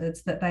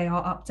standards that they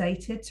are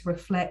updated to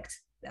reflect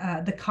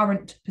the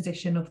current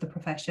position of the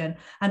profession,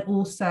 and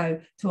also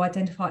to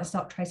identify and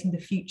start tracing the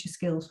future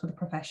skills for the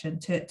profession,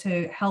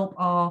 to help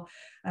our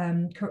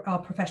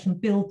profession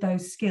build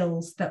those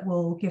skills that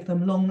will give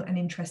them long and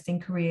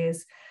interesting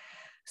careers.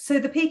 So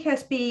the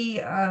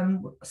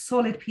PKSB,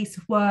 solid piece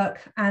of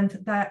work, and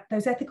that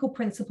those ethical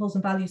principles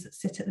and values that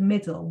sit at the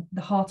middle,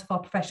 the heart of our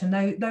profession,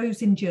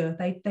 those endure,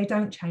 they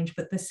don't change,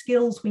 but the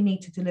skills we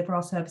need to deliver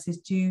our services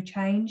do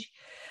change.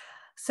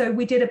 So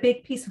we did a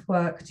big piece of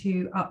work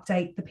to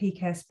update the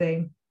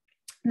PKSB.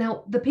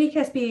 Now, the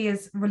PKSB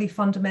is really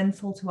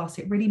fundamental to us.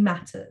 It really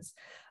matters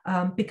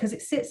because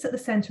it sits at the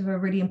centre of a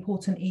really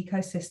important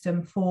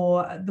ecosystem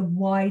for the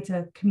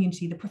wider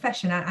community, the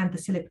profession and the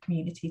CILIP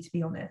community, to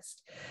be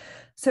honest.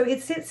 So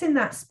it sits in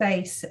that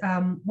space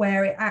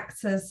where it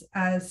acts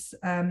as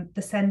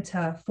the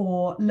centre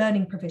for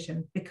learning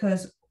provision,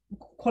 because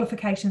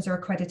qualifications are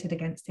accredited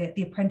against it,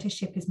 the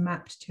apprenticeship is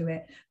mapped to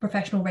it,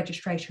 professional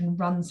registration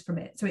runs from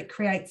it. So it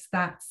creates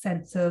that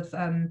sense of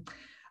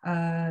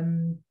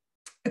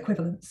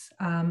equivalence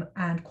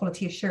and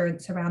quality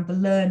assurance around the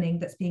learning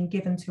that's being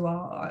given to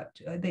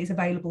that is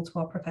available to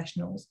our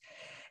professionals.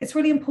 It's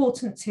really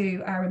important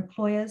to our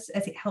employers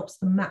as it helps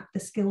them map the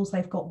skills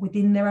they've got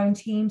within their own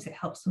teams. It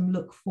helps them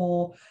look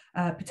for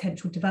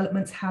potential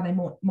developments, how they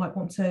might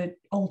want to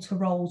alter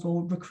roles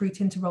or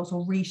recruit into roles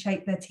or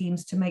reshape their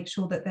teams to make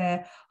sure that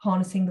they're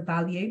harnessing the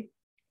value.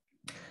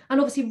 And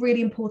obviously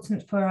really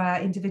important for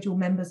our individual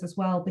members as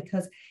well,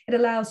 because it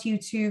allows you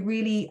to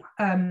really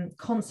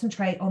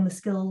concentrate on the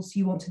skills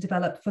you want to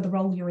develop for the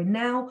role you're in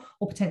now,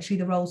 or potentially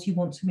the roles you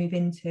want to move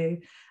into.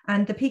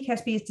 And the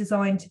PKSB is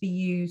designed to be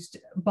used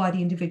by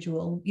the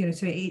individual, you know,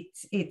 so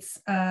it's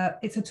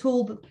a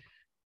tool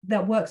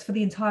that works for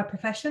the entire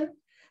profession.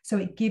 So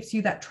it gives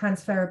you that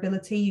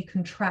transferability. You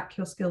can track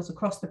your skills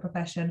across the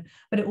profession,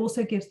 but it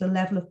also gives the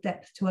level of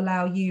depth to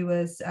allow you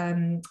as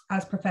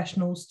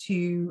professionals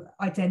to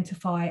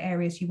identify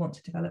areas you want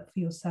to develop for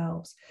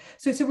yourselves.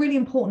 So it's a really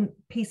important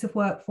piece of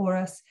work for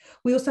us.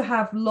 We also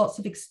have lots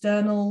of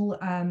external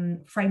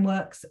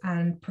frameworks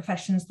and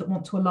professions that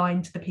want to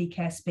align to the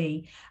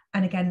PKSB.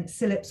 And again,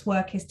 CILIP's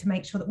work is to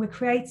make sure that we're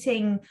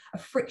creating a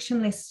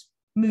frictionless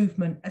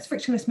movement as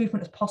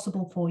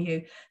possible for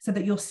you, so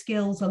that your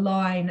skills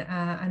align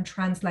and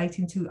translate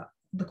into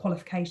the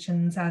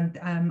qualifications and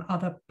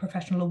other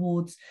professional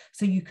awards,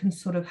 so you can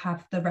sort of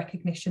have the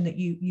recognition that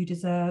you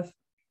deserve.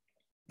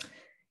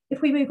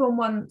 If we move on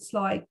one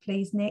slide,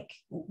 please, Nick.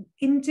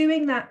 In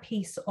doing that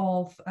piece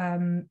of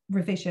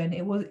revision,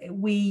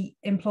 we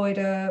employed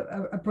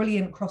a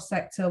brilliant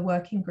cross-sector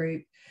working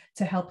group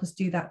to help us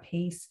do that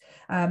piece.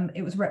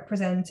 It was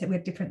represented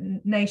with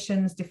different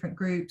nations, different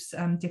groups,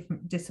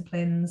 different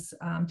disciplines,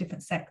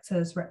 different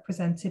sectors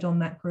represented on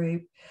that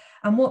group.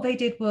 And what they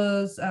did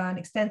was an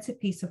extensive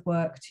piece of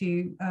work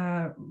to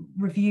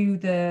review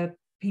the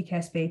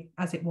PKSB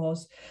as it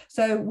was.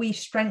 So we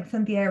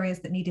strengthened the areas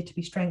that needed to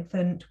be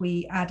strengthened.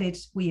 We added,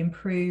 we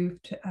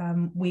improved,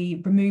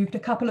 we removed a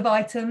couple of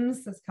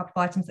items. There's a couple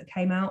of items that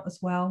came out as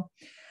well.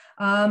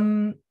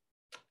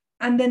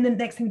 And then the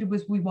next thing we did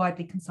was we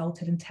widely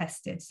consulted and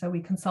tested. So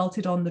we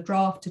consulted on the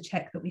draft to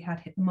check that we had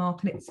hit the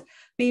mark, and it's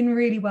been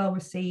really well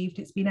received.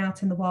 It's been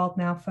out in the wild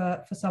now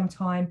for some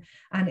time,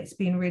 and it's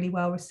been really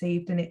well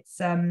received. And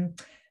it's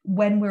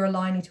when we're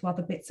aligning to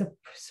other bits of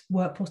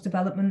workforce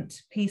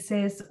development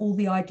pieces, all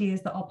the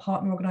ideas that our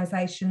partner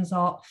organisations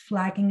are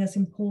flagging as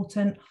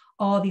important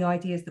are the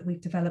ideas that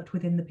we've developed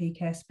within the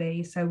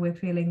PKSB. So we're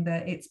feeling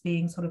that it's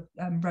being sort of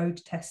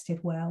road tested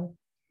well.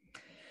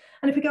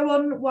 And if we go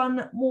on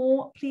one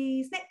more,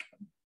 please, Nick.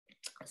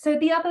 So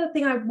the other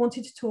thing I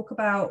wanted to talk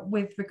about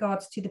with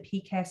regards to the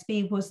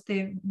PKSB was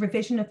the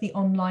revision of the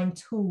online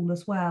tool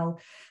as well.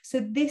 So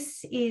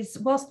this is,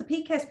 whilst the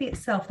PKSB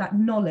itself, that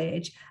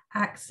knowledge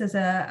acts as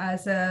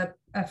a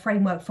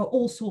framework for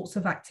all sorts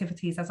of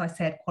activities, as I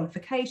said,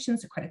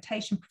 qualifications,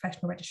 accreditation,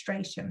 professional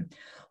registration.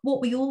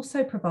 What we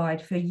also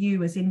provide for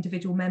you as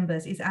individual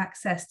members is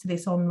access to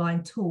this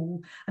online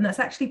tool. And that's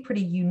actually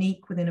pretty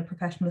unique within a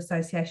professional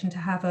association to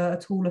have a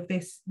tool of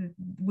this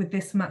with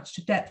this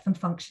much depth and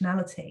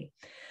functionality.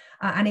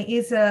 And it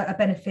is a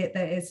benefit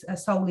that is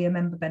solely a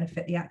member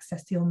benefit, the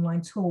access to the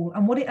online tool.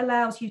 And what it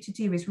allows you to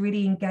do is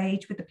really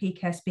engage with the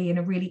PKSB in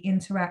a really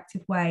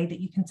interactive way that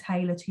you can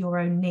tailor to your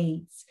own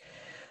needs.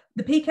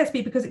 The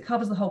PKSB, because it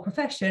covers the whole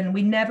profession,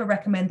 we never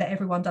recommend that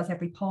everyone does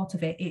every part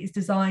of it. It is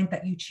designed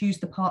that you choose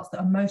the parts that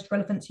are most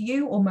relevant to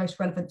you or most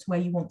relevant to where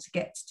you want to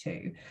get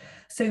to.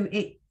 So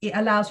it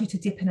allows you to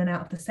dip in and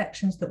out of the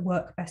sections that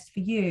work best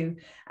for you.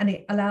 And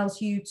it allows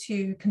you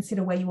to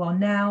consider where you are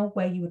now,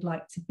 where you would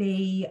like to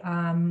be,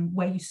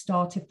 where you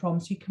started from.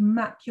 So you can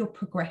map your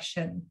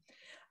progression.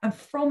 And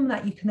from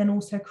that, you can then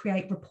also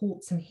create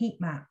reports and heat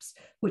maps,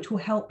 which will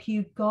help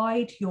you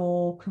guide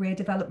your career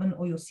development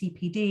or your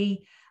CPD,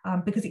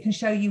 because it can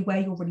show you where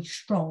you're really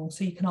strong.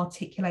 So you can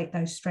articulate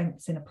those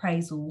strengths in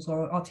appraisals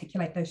or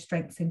articulate those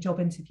strengths in job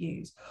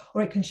interviews,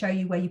 or it can show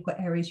you where you've got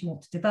areas you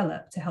want to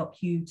develop to help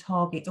you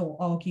target or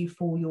argue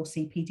for your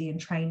CPD and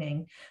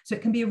training. So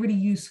it can be a really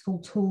useful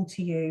tool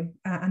to you,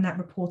 and that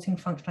reporting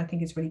function I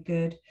think is really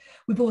good.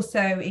 We've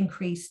also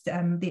increased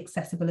the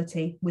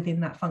accessibility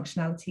within that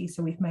functionality.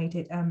 So we've made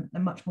it a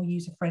much more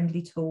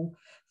user-friendly tool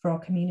for our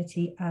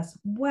community as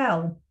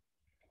well.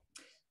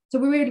 So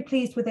we're really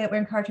pleased with it. We're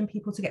encouraging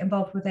people to get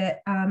involved with it.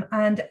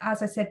 And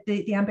as I said,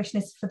 the ambition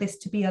is for this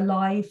to be a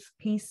live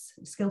piece.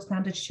 Skill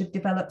standards should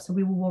develop. So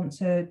we will want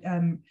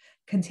to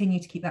continue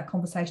to keep that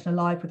conversation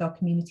alive with our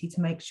community to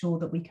make sure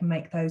that we can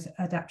make those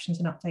adaptations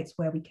and updates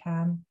where we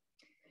can.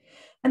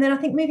 And then I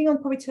think moving on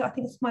probably to, I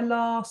think it's my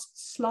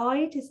last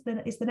slide is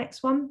the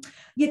next one.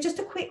 Yeah, just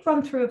a quick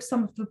run through of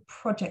some of the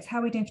projects. How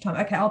are we doing for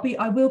time? Okay,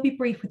 I will be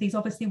brief with these.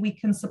 Obviously, we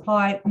can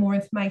supply more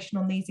information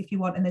on these if you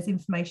want, and there's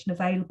information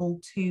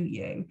available to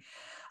you.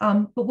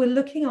 But we're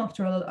looking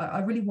after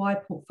a really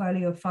wide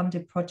portfolio of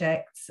funded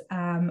projects,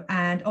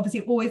 and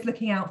obviously always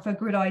looking out for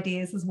good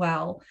ideas as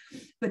well.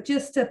 But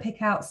just to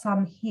pick out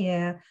some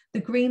here, the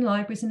Green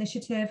Libraries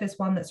Initiative is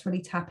one that's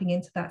really tapping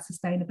into that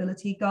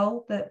sustainability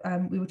goal that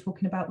we were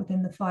talking about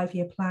within the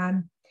 5-year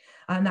plan.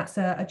 And that's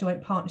a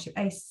joint partnership,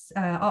 ACE,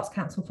 Arts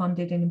Council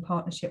funded and in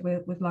partnership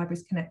with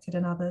Libraries Connected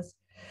and others.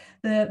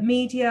 The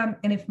Media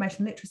and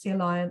Information Literacy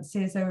Alliance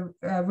is a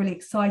really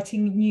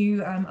exciting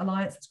new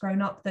alliance that's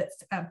grown up,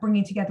 that's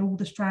bringing together all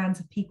the strands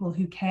of people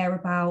who care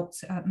about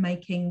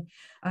making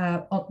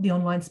the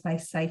online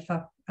space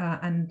safer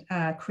and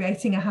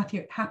creating a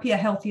happier,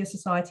 healthier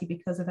society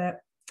because of it.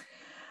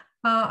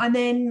 And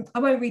then I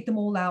won't read them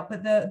all out,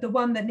 but the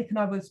one that Nick and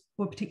I were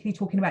particularly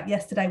talking about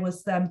yesterday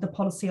was the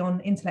policy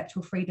on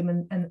intellectual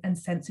freedom and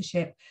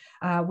censorship,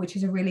 which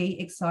is a really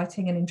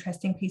exciting and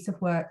interesting piece of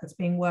work that's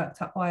being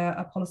worked up by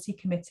a policy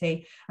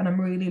committee. And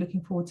I'm really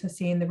looking forward to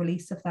seeing the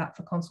release of that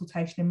for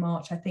consultation in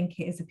March. I think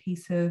it is a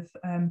piece of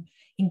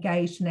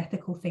engaged and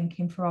ethical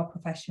thinking for our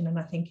profession, and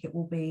I think it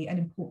will be an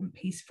important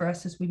piece for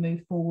us as we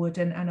move forward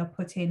and are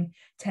put in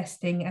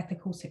testing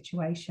ethical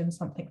situations,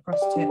 something for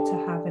us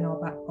to have in our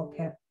back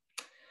pocket.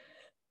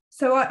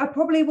 So I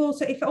probably will,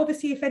 so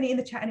if any in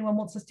the chat, anyone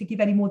wants us to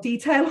give any more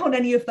detail on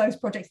any of those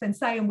projects, then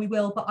say, and we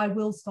will, but I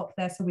will stop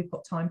there so we've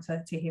got time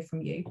to hear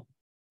from you.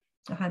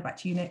 I'll hand back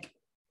to you, Nick.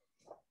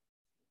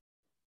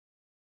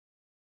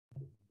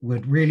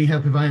 Would really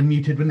help if I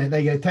unmuted, wouldn't it?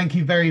 There you go. Thank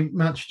you very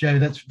much, Joe.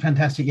 That's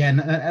fantastic. Yeah, and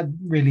a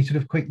really sort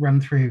of quick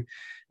run through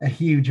a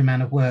huge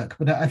amount of work,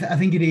 but I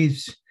think it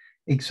is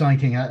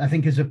exciting. I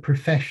think as a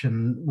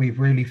profession,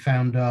 we've really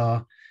found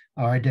our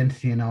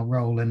identity and our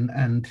role,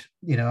 and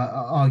you know,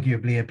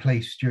 arguably a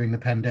place during the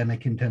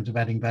pandemic in terms of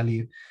adding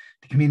value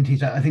to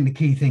communities. I think the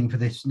key thing for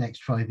this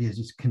next 5 years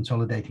is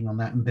consolidating on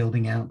that and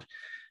building out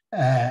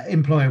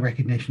employer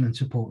recognition and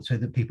support so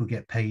that people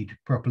get paid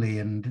properly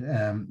and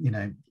you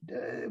know,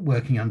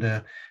 working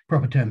under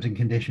proper terms and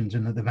conditions,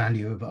 and that the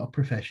value of our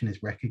profession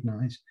is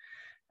recognized.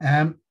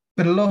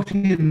 But a lot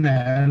in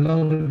there, a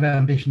lot of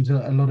ambitions,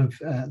 a lot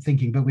of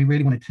thinking, but we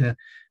really wanted to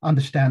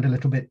understand a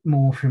little bit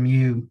more from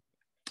you,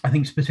 I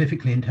think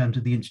specifically in terms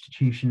of the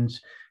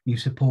institutions you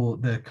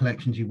support, the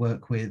collections you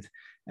work with,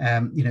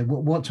 you know,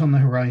 what's on the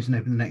horizon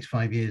over the next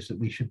 5 years that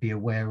we should be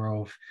aware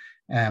of,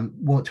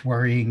 what's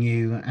worrying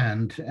you,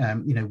 and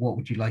you know, what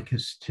would you like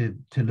us to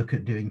look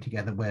at doing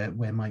together,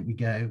 where might we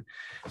go?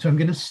 So I'm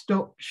going to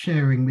stop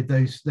sharing with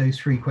those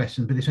three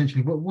questions, but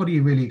essentially what are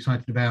you really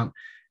excited about,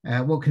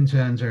 what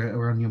concerns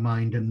are on your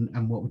mind,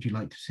 and what would you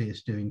like to see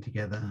us doing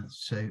together?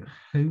 So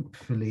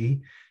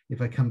hopefully,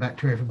 if I come back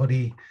to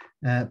everybody,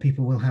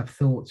 people will have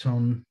thoughts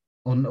on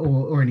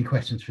or any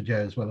questions for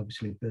Joe as well,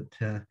 obviously. But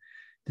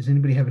does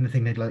anybody have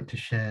anything they'd like to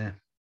share?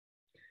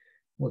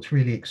 What's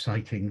really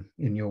exciting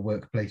in your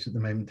workplace at the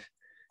moment?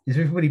 Is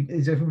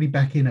everybody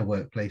back in a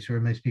workplace, or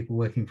are most people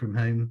working from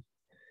home?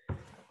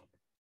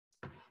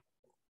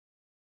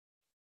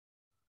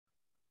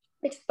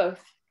 It's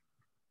both.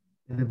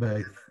 They're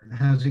both.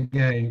 How's it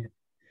going?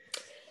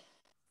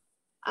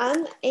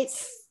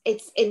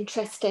 It's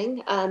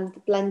interesting.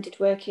 The blended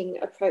working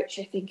approach,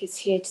 I think, is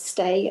here to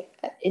stay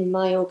in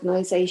my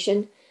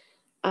organisation.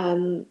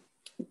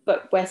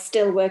 But we're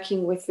still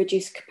working with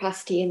reduced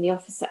capacity in the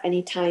office at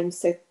any time.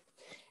 So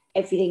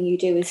everything you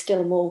do is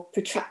still a more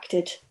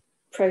protracted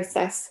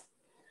process.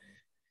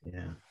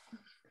 Yeah,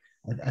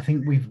 I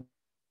think we've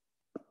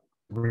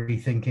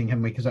rethinking,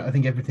 haven't we? Because I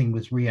think everything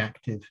was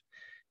reactive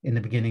in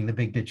the beginning, the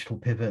big digital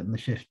pivot and the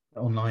shift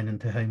online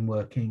and to home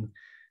working.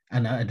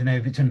 And I don't know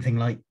if it's anything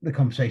like the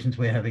conversations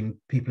we're having,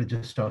 people are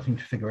just starting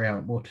to figure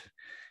out what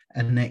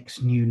a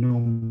next new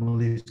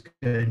normal is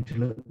going to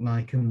look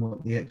like and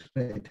what the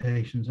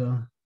expectations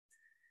are.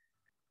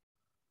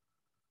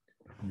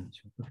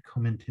 So put a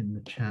comment in the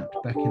chat,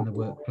 back in the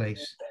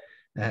workplace,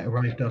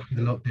 arrived after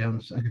the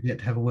lockdowns. I have yet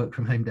to have a work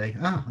from home day.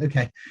 Ah,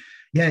 okay.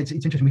 Yeah, it's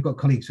interesting. We've got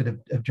colleagues that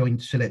have joined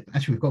CILIP.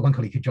 Actually, we've got one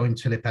colleague who joined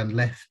CILIP and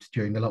left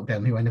during the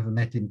lockdown, who I never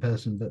met in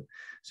person, but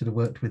sort of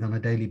worked with on a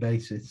daily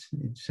basis.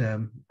 It's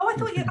oh, I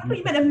thought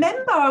you meant a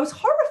member. I was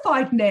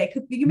horrified, Nick.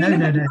 You mean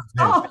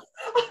no.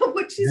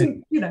 Which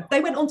isn't, you know,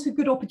 they went on to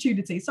good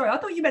opportunities. Sorry, I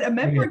thought you meant a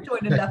member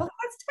joined and left.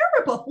 That's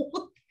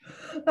terrible.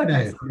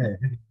 Okay. No.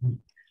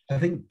 I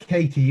think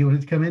Katie, you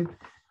wanted to come in?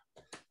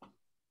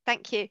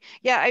 Thank you.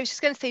 Yeah, I was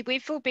just going to say,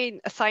 we've all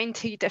been assigned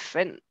to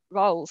different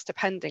roles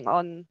depending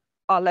on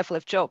our level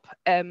of job.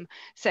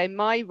 So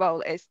my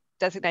role is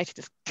designated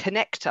as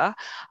connector,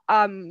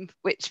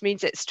 which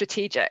means it's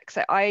strategic.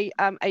 So I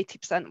am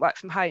 80% work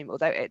from home,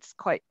 although it's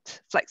quite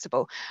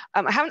flexible.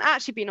 I haven't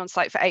actually been on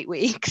site for 8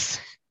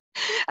 weeks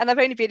and I've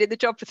only been in the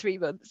job for 3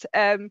 months.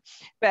 But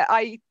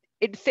I,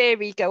 in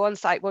theory, go on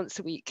site once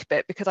a week,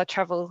 but because I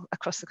travel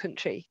across the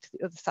country to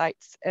the other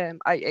sites,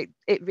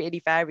 it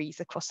really varies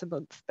across the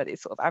month, but it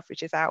sort of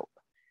averages out.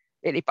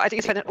 Really, but I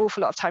do spend an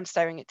awful lot of time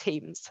staring at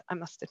Teams, I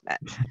must admit.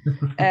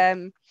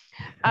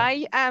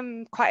 I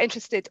am quite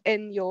interested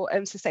in your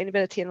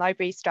sustainability and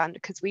library strand,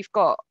 because we've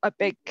got a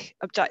big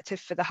objective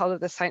for the whole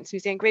of the Science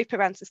Museum group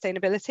around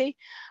sustainability.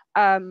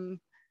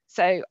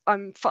 So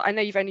I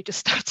know you've only just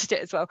started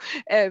it as well,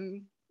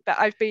 but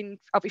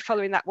I'll be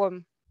following that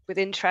one with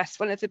interest.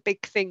 One of the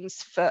big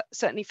things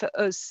certainly for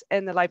us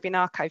in the library and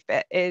archive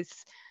bit is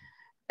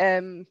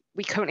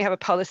we currently have a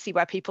policy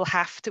where people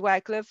have to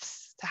wear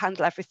gloves to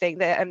handle everything.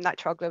 They're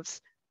nitrile gloves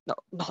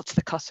not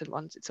the cotton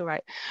ones, it's all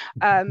right.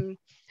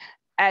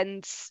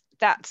 And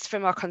that's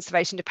from our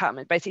conservation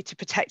department, basically to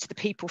protect the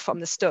people from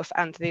the stuff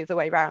and the other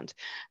way around.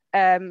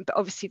 But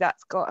obviously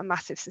that's got a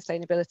massive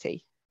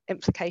sustainability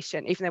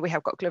implication, even though we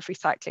have got glove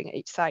recycling at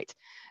each site.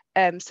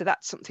 So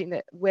that's something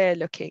that we're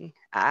looking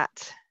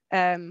at,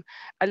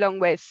 along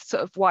with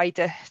sort of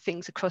wider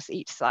things across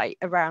each site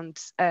around,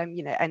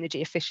 you know,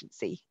 energy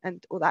efficiency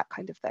and all that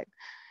kind of thing.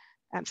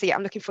 So yeah,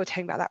 I'm looking forward to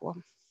hearing about that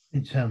one.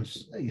 It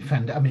sounds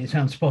fantastic. I mean, it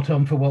sounds spot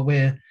on for what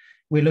we're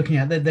looking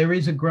at. There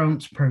is a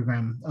grants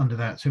program under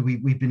that, so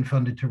we've been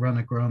funded to run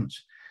a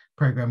grants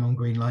program on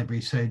green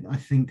libraries. So I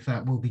think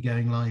that will be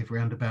going live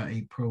around about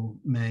April,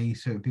 May.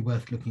 So it'd be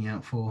worth looking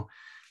out for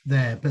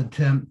there. But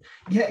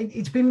yeah,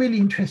 it's been really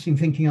interesting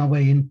thinking our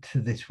way into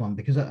this one,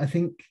 because I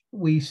think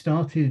we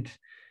started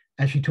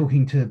actually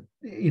talking to,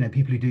 you know,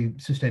 people who do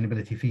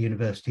sustainability for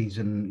universities,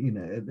 and, you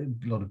know,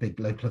 a lot of big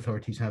local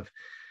authorities have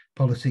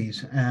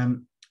policies.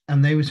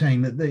 And they were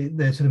saying that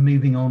they're sort of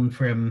moving on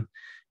from,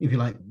 if you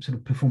like, sort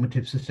of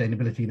performative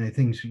sustainability, you know,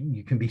 things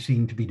you can be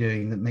seen to be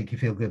doing that make you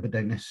feel good, but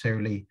don't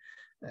necessarily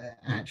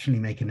actually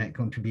make a net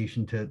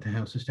contribution to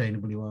how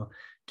sustainable you are,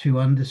 to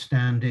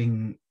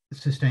understanding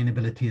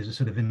sustainability as a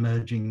sort of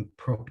emerging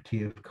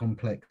property of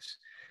complex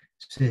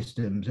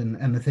systems.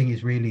 And the thing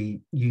is really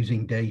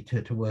using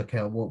data to work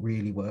out what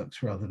really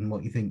works rather than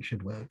what you think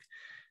should work.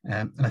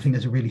 And I think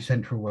there's a really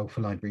central role for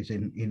libraries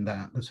in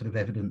that, the sort of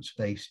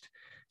evidence-based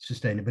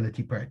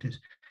sustainability practice.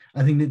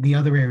 I think that the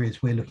other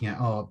areas we're looking at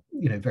are,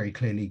 you know, very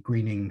clearly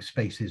greening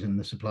spaces in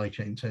the supply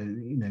chain. So,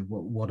 you know,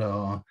 what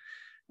are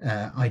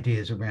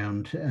ideas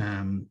around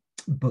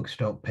book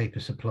stock, paper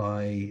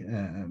supply,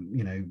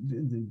 you know,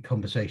 the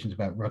conversations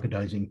about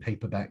ruggedizing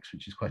paperbacks,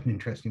 which is quite an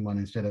interesting one,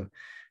 instead of,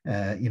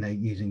 you know,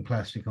 using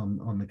plastic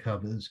on the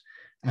covers.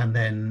 And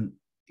then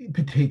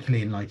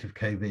particularly in light of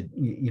COVID,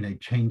 you know,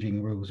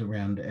 changing rules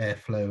around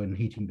airflow and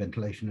heating,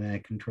 ventilation and air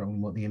control,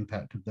 and what the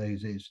impact of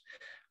those is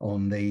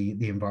on the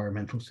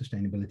environmental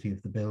sustainability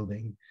of the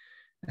building.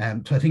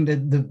 So I think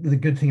that the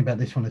good thing about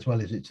this one as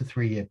well is it's a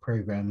 3-year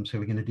program. So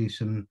we're going to do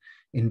some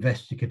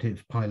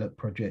investigative pilot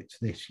projects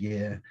this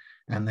year,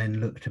 and then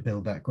look to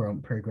build that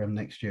grant program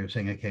next year of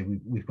saying, okay,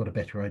 we've got a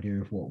better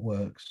idea of what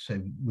works,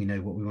 so we know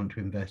what we want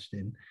to invest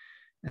in.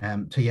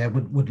 So yeah,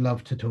 would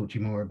love to talk to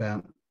you more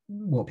about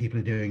what people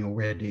are doing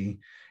already,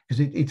 because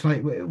it's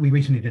like we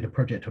recently did a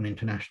project on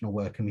international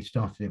work, and we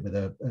started it with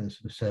a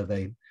sort of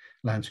survey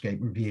landscape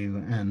review,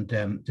 and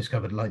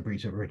discovered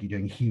libraries are already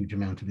doing a huge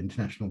amount of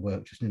international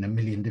work just in a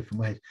million different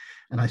ways.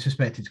 And I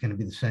suspect it's going to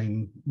be the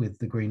same with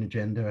the green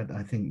agenda.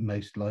 I think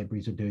most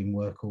libraries are doing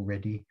work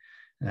already,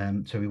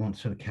 so we want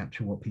to sort of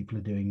capture what people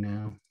are doing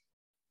now.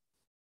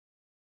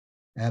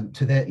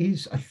 So there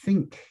is, I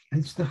think,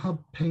 it's the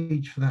hub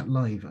page for that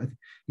live.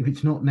 If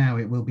it's not now,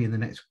 it will be in the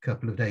next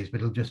couple of days,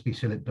 but it'll just be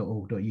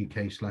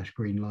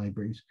cilip.org.uk/green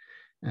libraries.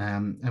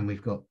 And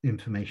we've got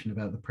information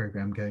about the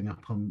programme going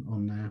up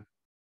on there.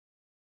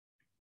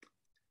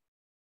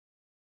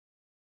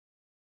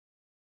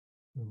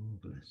 Oh,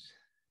 bless.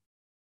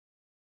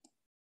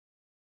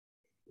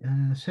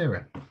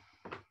 Sarah.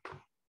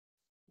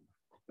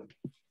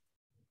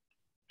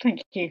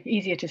 Thank you.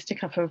 Easier to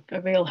stick up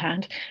a real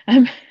hand.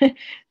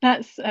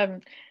 That's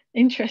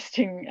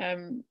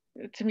interesting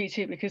to me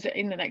too, because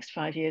in the next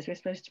 5 years we're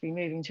supposed to be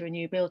moving to a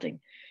new building.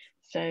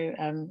 So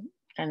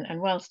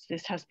and whilst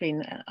this has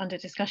been under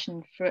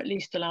discussion for at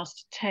least the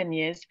last 10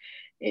 years,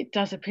 it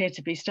does appear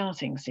to be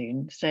starting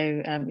soon.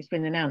 So it's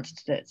been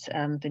announced that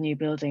the new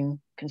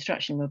building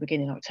construction will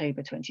begin in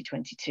October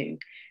 2022,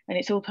 and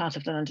it's all part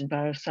of the London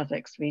Borough of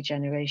Southwark's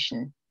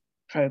regeneration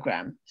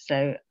programme.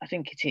 So I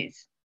think it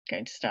is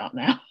going to start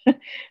now.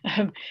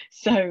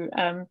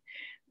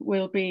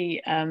 We'll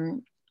be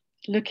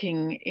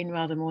looking in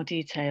rather more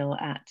detail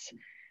at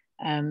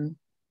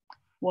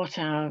what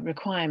our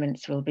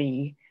requirements will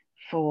be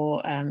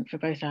for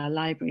both our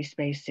library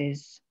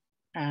spaces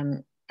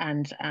and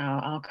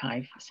our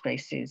archive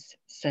spaces.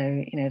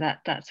 So, you know,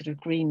 that sort of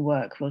green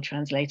work will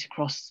translate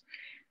across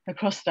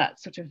that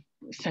sort of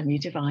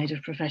semi-divide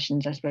of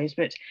professions, I suppose.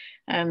 But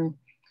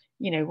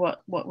you know, what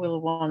we'll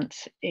want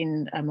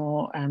in a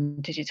more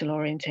digital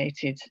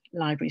orientated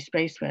library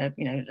space, where,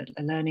 you know,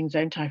 a learning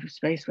zone type of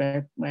space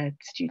where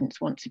students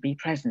want to be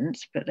present,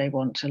 but they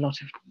want a lot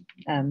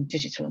of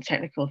digital and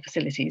technical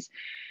facilities,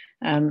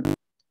 and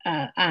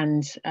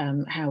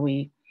how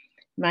we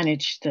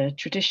manage the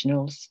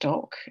traditional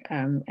stock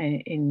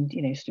in,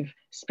 you know, sort of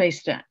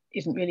space that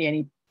isn't really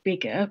any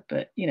bigger,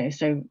 but, you know,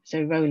 so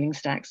rolling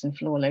stacks and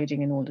floor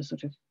loading and all the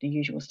sort of the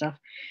usual stuff,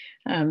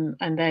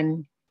 and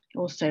then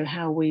also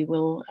how we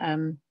will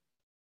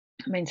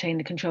maintain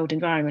the controlled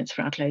environments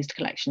for our closed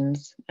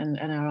collections and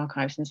our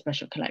archives and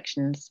special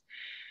collections.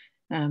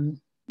 And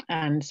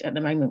at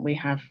the moment we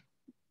have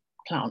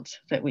plants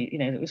that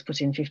that was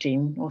put in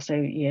 15 or so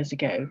years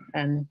ago,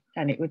 and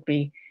it would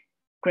be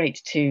great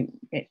to,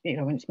 you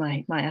know, it's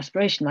my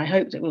aspiration, my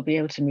hope that we'll be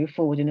able to move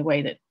forward in a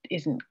way that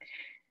isn't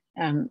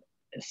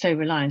so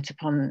reliant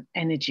upon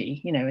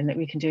energy, you know, and that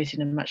we can do it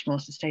in a much more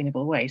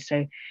sustainable way.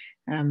 So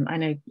I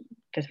know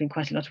there's been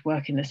quite a lot of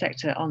work in the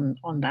sector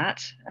on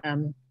that.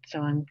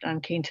 So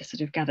I'm keen to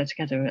sort of gather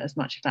together as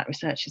much of that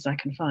research as I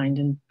can find,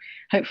 and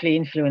hopefully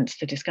influence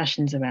the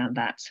discussions around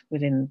that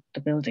within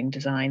the building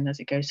design as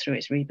it goes through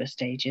its rebus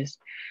stages.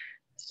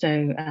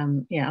 So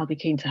yeah, I'll be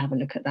keen to have a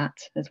look at that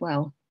as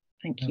well.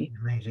 Thank you.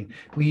 Amazing.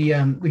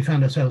 We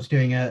found ourselves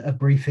doing a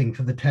briefing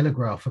for the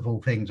Telegraph of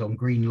all things on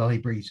green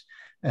libraries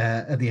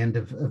at the end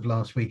of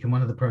last week, and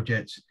one of the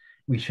projects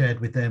we shared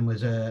with them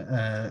was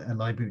a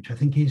library which I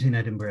think is in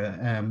Edinburgh,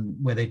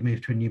 where they'd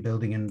moved to a new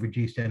building and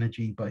reduced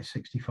energy by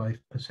 65%.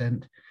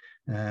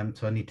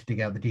 So I need to dig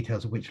out the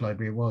details of which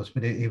library it was,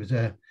 but it was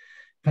a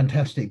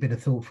fantastic bit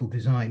of thoughtful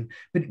design.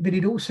 But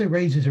it also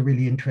raises a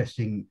really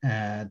interesting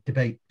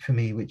debate for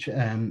me, which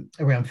around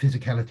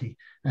physicality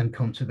and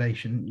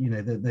conservation. You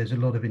know, there's a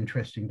lot of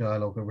interesting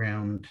dialogue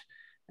around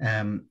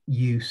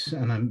use,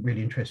 and I'm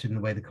really interested in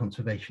the way the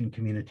conservation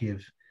community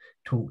have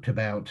talked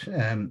about,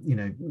 you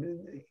know,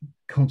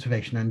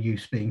 conservation and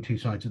use being two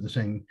sides of the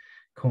same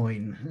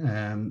coin.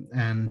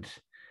 And,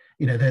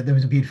 you know, there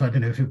was a beautiful, I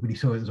don't know if everybody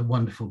saw it, there's a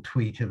wonderful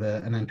tweet of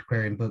an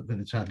antiquarian book that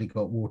had sadly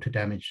got water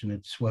damaged and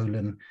had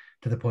swollen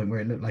to the point where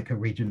it looked like a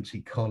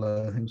Regency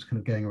collar. I think it was kind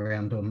of going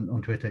around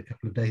on Twitter a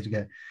couple of days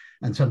ago.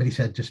 And somebody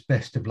said, just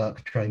best of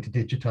luck trying to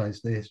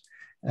digitize this.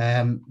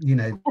 You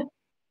know,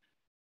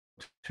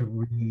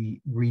 to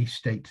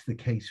restate the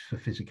case for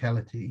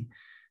physicality.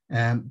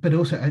 But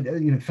also,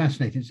 you know,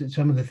 fascinated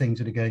some of the things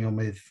that are going on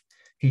with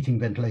heating,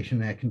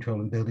 ventilation, air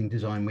control, and building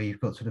design, where you've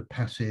got sort of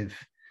passive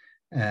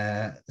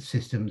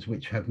systems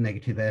which have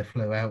negative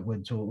airflow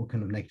outwards or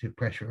kind of negative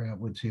pressure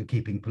outwards. So you're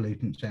keeping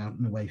pollutants out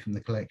and away from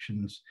the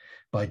collections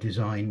by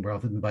design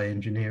rather than by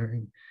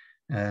engineering.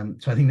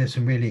 So I think there's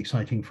some really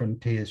exciting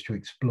frontiers to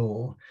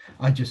explore.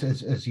 I just,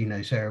 as you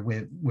know, Sarah,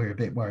 we're a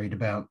bit worried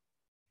about,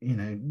 you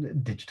know,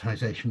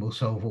 digitization will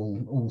solve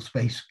all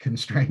space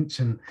constraints,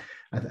 and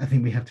I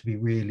think we have to be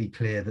really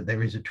clear that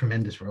there is a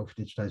tremendous role for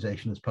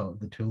digitization as part of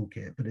the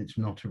toolkit, but it's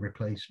not a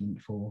replacement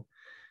for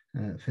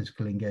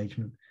physical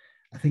engagement.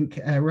 I think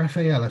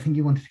Raphael, I think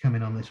you wanted to come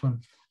in on this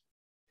one.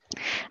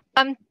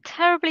 I'm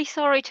terribly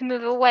sorry to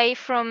move away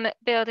from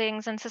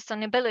buildings and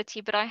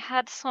sustainability, but I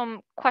had some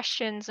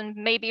questions and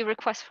maybe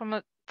requests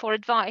for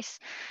advice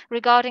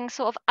regarding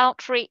sort of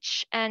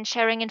outreach and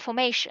sharing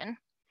information.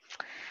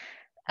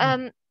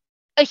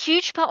 A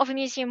huge part of a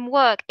museum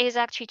work is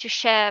actually to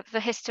share the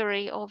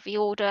history of the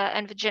order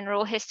and the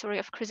general history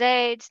of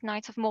Crusades,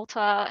 Knights of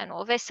Malta, and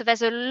all this. So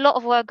there's a lot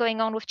of work going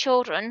on with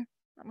children,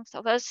 amongst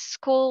others,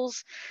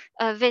 schools,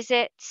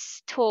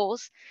 visits,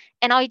 tours.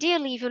 And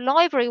ideally, the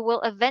library will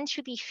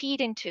eventually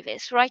feed into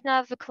this. Right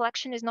now, the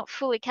collection is not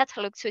fully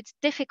catalogued, so it's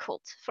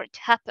difficult for it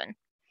to happen.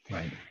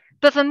 Right.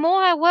 But the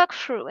more I work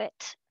through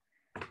it,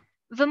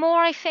 the more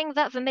I think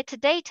that the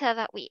metadata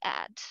that we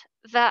add,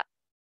 that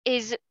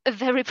is a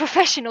very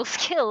professional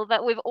skill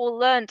that we've all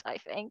learned, I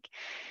think,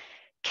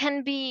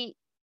 can be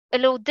a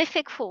little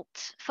difficult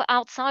for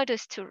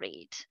outsiders to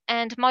read.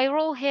 And my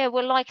role here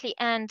will likely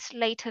end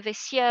later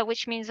this year,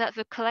 which means that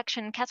the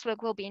collection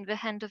catalogue will be in the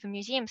hand of the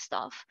museum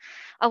staff.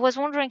 I was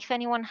wondering if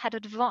anyone had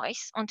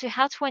advice on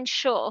how to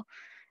ensure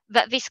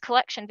that this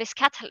collection, this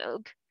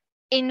catalogue,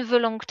 in the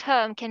long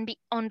term can be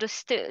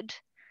understood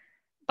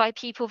by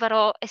people that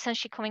are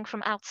essentially coming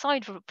from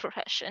outside the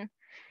profession,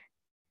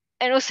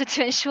 and also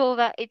to ensure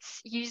that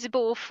it's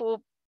usable for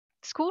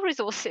school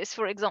resources,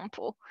 for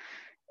example.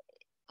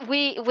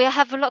 We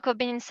have a luck of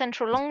being in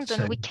central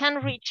London. We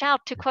can reach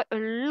out to quite a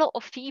lot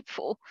of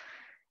people,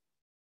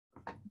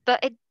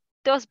 but it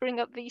does bring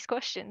up these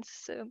questions.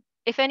 So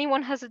if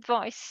anyone has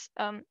advice,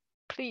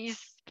 please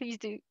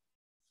do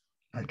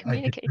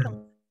communicate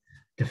on.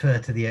 Defer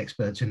to the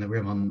experts in the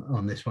room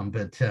on this one,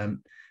 but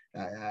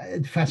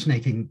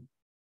fascinating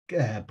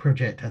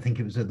project. I think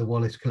it was at the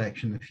Wallace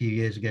Collection a few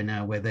years ago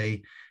now, where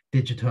they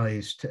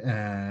digitized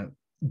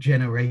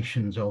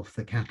generations of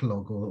the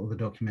catalogue or the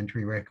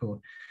documentary record,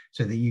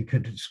 so that you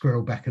could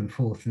scroll back and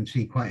forth and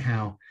see quite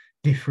how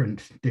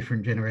different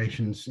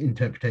generations'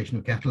 interpretation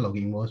of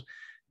cataloguing was.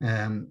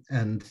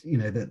 And you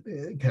know,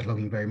 that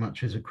cataloguing very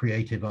much as a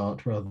creative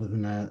art rather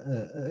than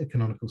a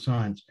canonical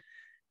science.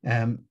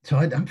 So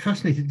I'm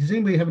fascinated. Does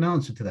anybody have an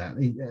answer to that?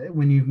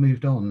 When you've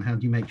moved on, how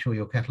do you make sure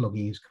your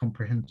cataloguing is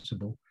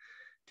comprehensible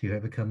to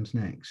whoever comes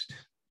next?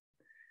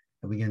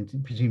 Are we going to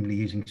presumably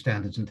using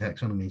standards and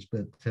taxonomies,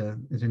 but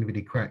has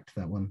anybody cracked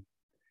that one?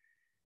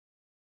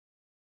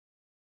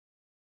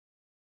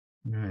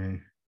 No,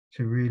 it's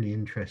a really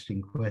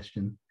interesting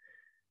question.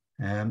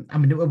 I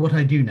mean, what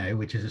I do know,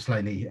 which is a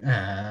slightly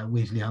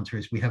weaselly answer,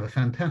 is we have a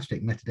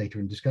fantastic metadata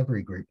and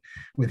discovery group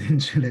within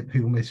CILIP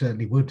who almost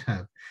certainly would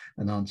have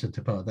an answer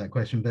to part of that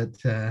question, but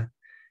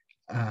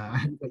I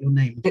haven't got your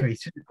name.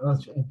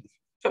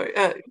 Sorry,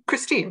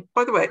 Christine,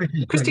 by the way,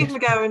 Christine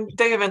McGowan,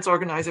 Day Events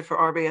Organizer for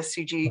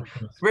RBSCG,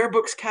 Rare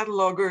Books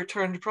Cataloguer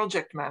turned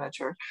Project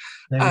Manager.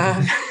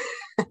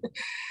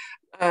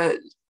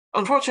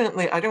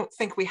 Unfortunately, I don't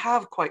think we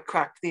have quite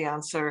cracked the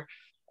answer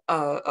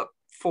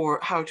for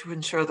how to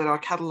ensure that our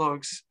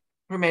catalogues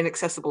remain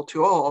accessible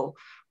to all,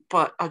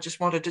 but I just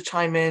wanted to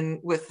chime in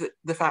with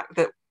the fact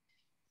that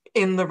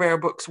in the rare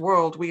books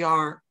world, we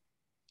are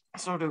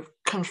sort of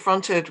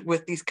confronted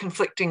with these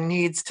conflicting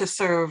needs to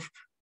serve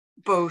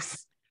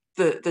both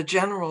the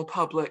general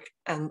public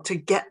and to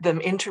get them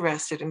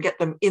interested and get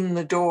them in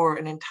the door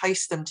and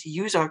entice them to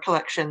use our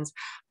collections,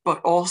 but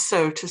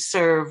also to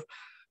serve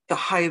the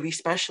highly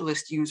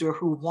specialist user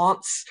who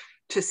wants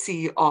to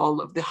see all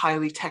of the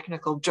highly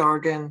technical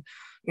jargon.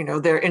 You know,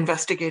 they're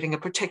investigating a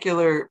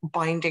particular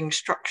binding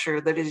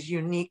structure that is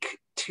unique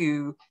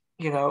to,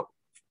 you know,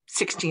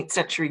 16th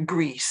century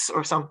Greece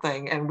or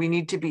something, and we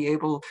need to be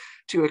able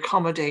to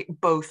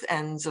accommodate both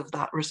ends of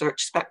that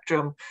research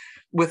spectrum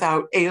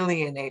without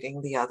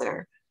alienating the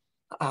other.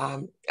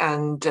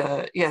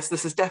 Yes,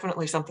 this is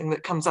definitely something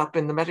that comes up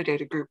in the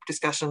metadata group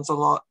discussions a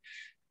lot,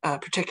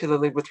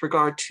 particularly with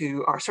regard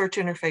to our search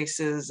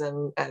interfaces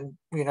and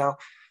you know,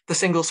 the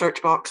single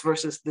search box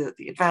versus the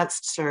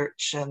advanced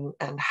search,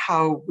 and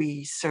how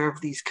we serve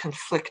these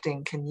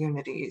conflicting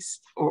communities,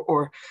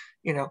 or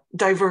you know,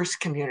 diverse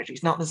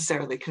communities, not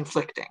necessarily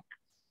conflicting.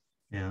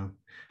 Yeah,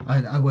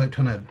 I worked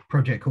on a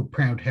project called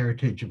Proud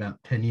Heritage about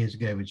 10 years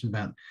ago, which is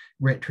about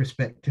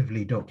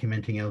retrospectively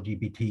documenting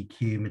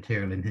LGBTQ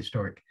material in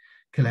historic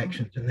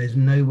collections. And there's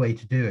no way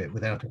to do it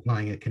without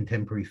applying a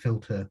contemporary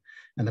filter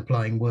and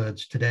applying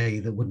words today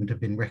that wouldn't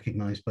have been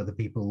recognized by the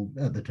people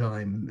at the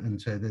time.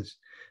 And so there's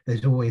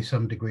always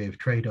some degree of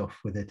trade-off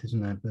with it,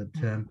 isn't there? But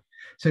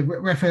so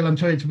Raphael, I'm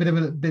sorry, it's a bit of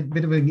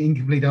an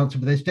incomplete answer,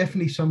 but there's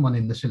definitely someone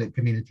in the CILIP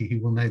community who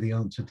will know the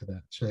answer to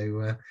that.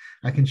 So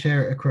I can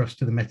share it across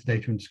to the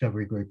metadata and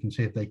discovery group and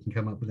see if they can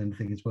come up with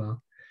anything as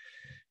well.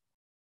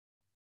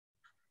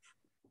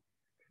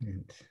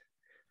 And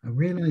I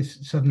realise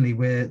suddenly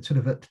we're sort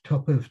of at the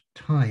top of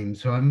time,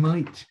 so I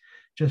might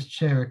just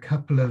share a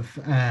couple of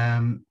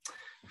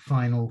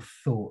final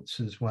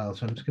thoughts as well.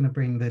 So I'm just going to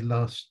bring the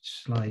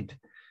last slide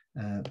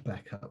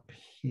back up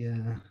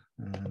here.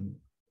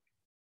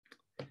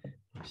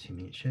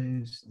 Assuming it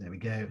shows, there we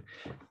go.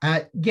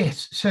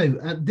 Yes, so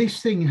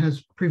this thing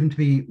has proven to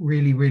be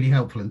really, really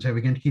helpful, and so we're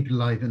going to keep it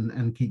alive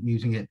and keep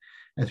using it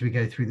as we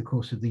go through the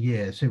course of the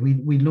year. So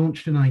we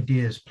launched an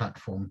ideas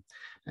platform,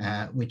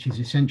 which is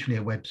essentially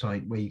a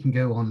website where you can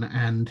go on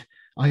and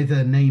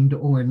either named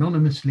or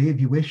anonymously,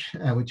 if you wish,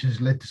 which has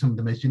led to some of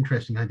the most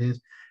interesting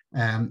ideas.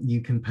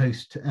 You can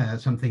post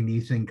something that you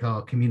think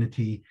our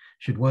community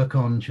should work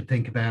on, should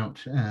think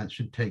about,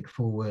 should take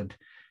forward.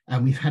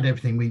 And we've had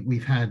everything.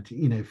 We've had,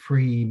 you know,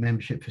 free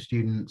membership for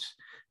students.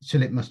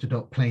 CILIP must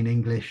adopt plain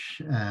English.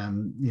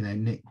 You know,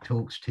 Nick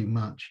talks too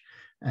much.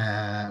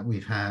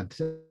 We've had,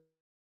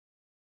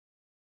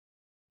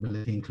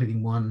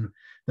 including one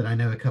that I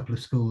know a couple of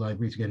school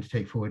libraries are going to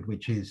take forward,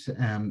 which is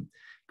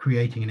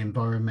creating an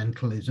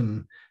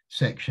environmentalism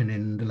section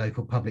in the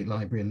local public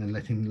library and then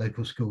letting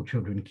local school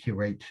children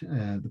curate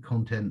the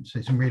content. So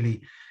some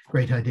really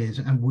great ideas,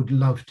 and would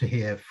love to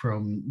hear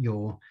from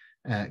your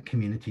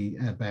community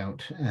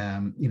about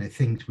you know,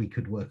 things we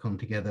could work on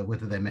together,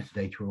 whether they're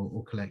metadata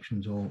or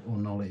collections or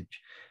knowledge.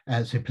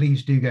 So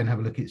please do go and have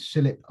a look at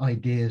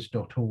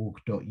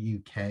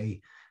cilipideas.org.uk,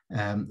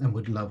 and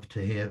would love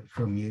to hear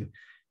from you.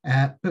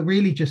 But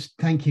really just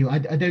thank you. I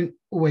don't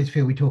always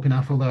feel we talk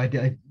enough, although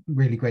I'm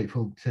really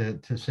grateful to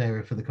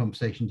Sarah for the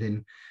conversations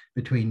in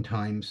between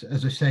times.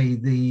 As I say,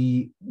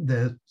 the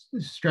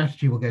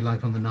strategy will go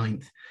live on the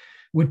 9th.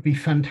 Would be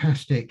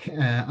fantastic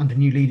under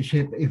new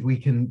leadership if we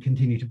can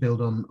continue to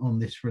build on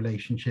this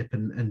relationship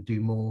and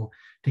do more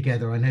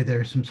together. I know there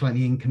are some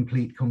slightly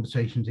incomplete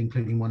conversations,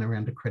 including one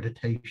around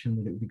accreditation,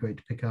 that it would be great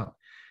to pick up.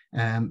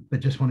 But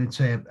just wanted to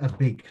say a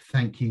big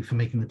thank you for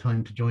making the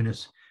time to join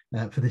us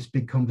for this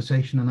big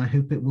conversation, and I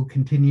hope it will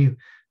continue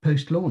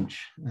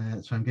post-launch.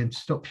 So I'm going to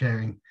stop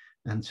sharing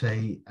and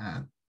say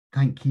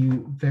thank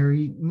you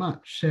very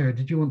much. Sarah,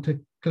 did you want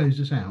to close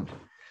us out?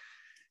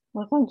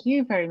 Well, thank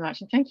you very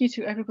much, and thank you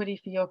to everybody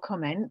for your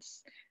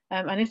comments.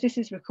 And as this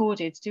is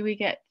recorded, do we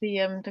get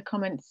the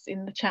comments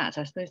in the chat?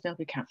 I suppose they'll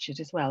be captured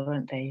as well,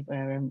 won't they?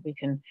 Where we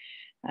can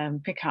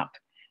pick up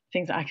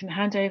things that I can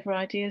hand over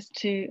ideas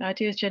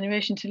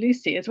generation to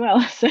Lucy as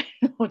well, so,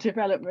 or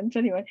development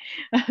anyway.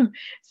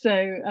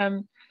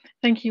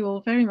 Thank you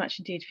all very much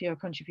indeed for your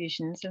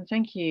contributions, and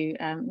thank you,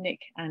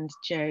 Nick and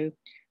Joe,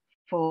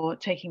 for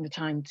taking the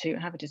time to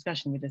have a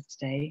discussion with us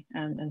today,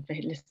 and for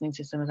listening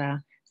to some of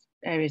our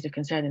areas of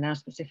concern in our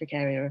specific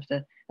area of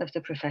the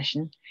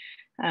profession.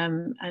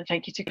 And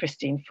thank you to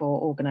Christine for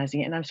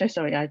organising it. And I'm so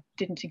sorry I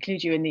didn't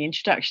include you in the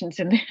introductions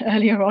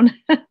earlier on.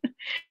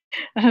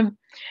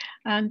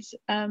 That's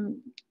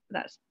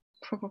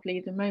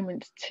probably the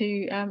moment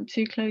to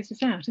close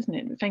this out, isn't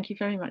it? But thank you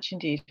very much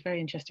indeed.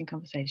 Very interesting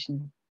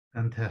conversation.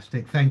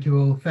 Fantastic. Thank you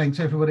all. Thanks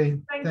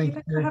everybody. Thank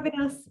you for having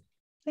us.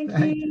 Thank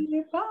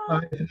you. Bye.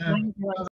 Bye for now.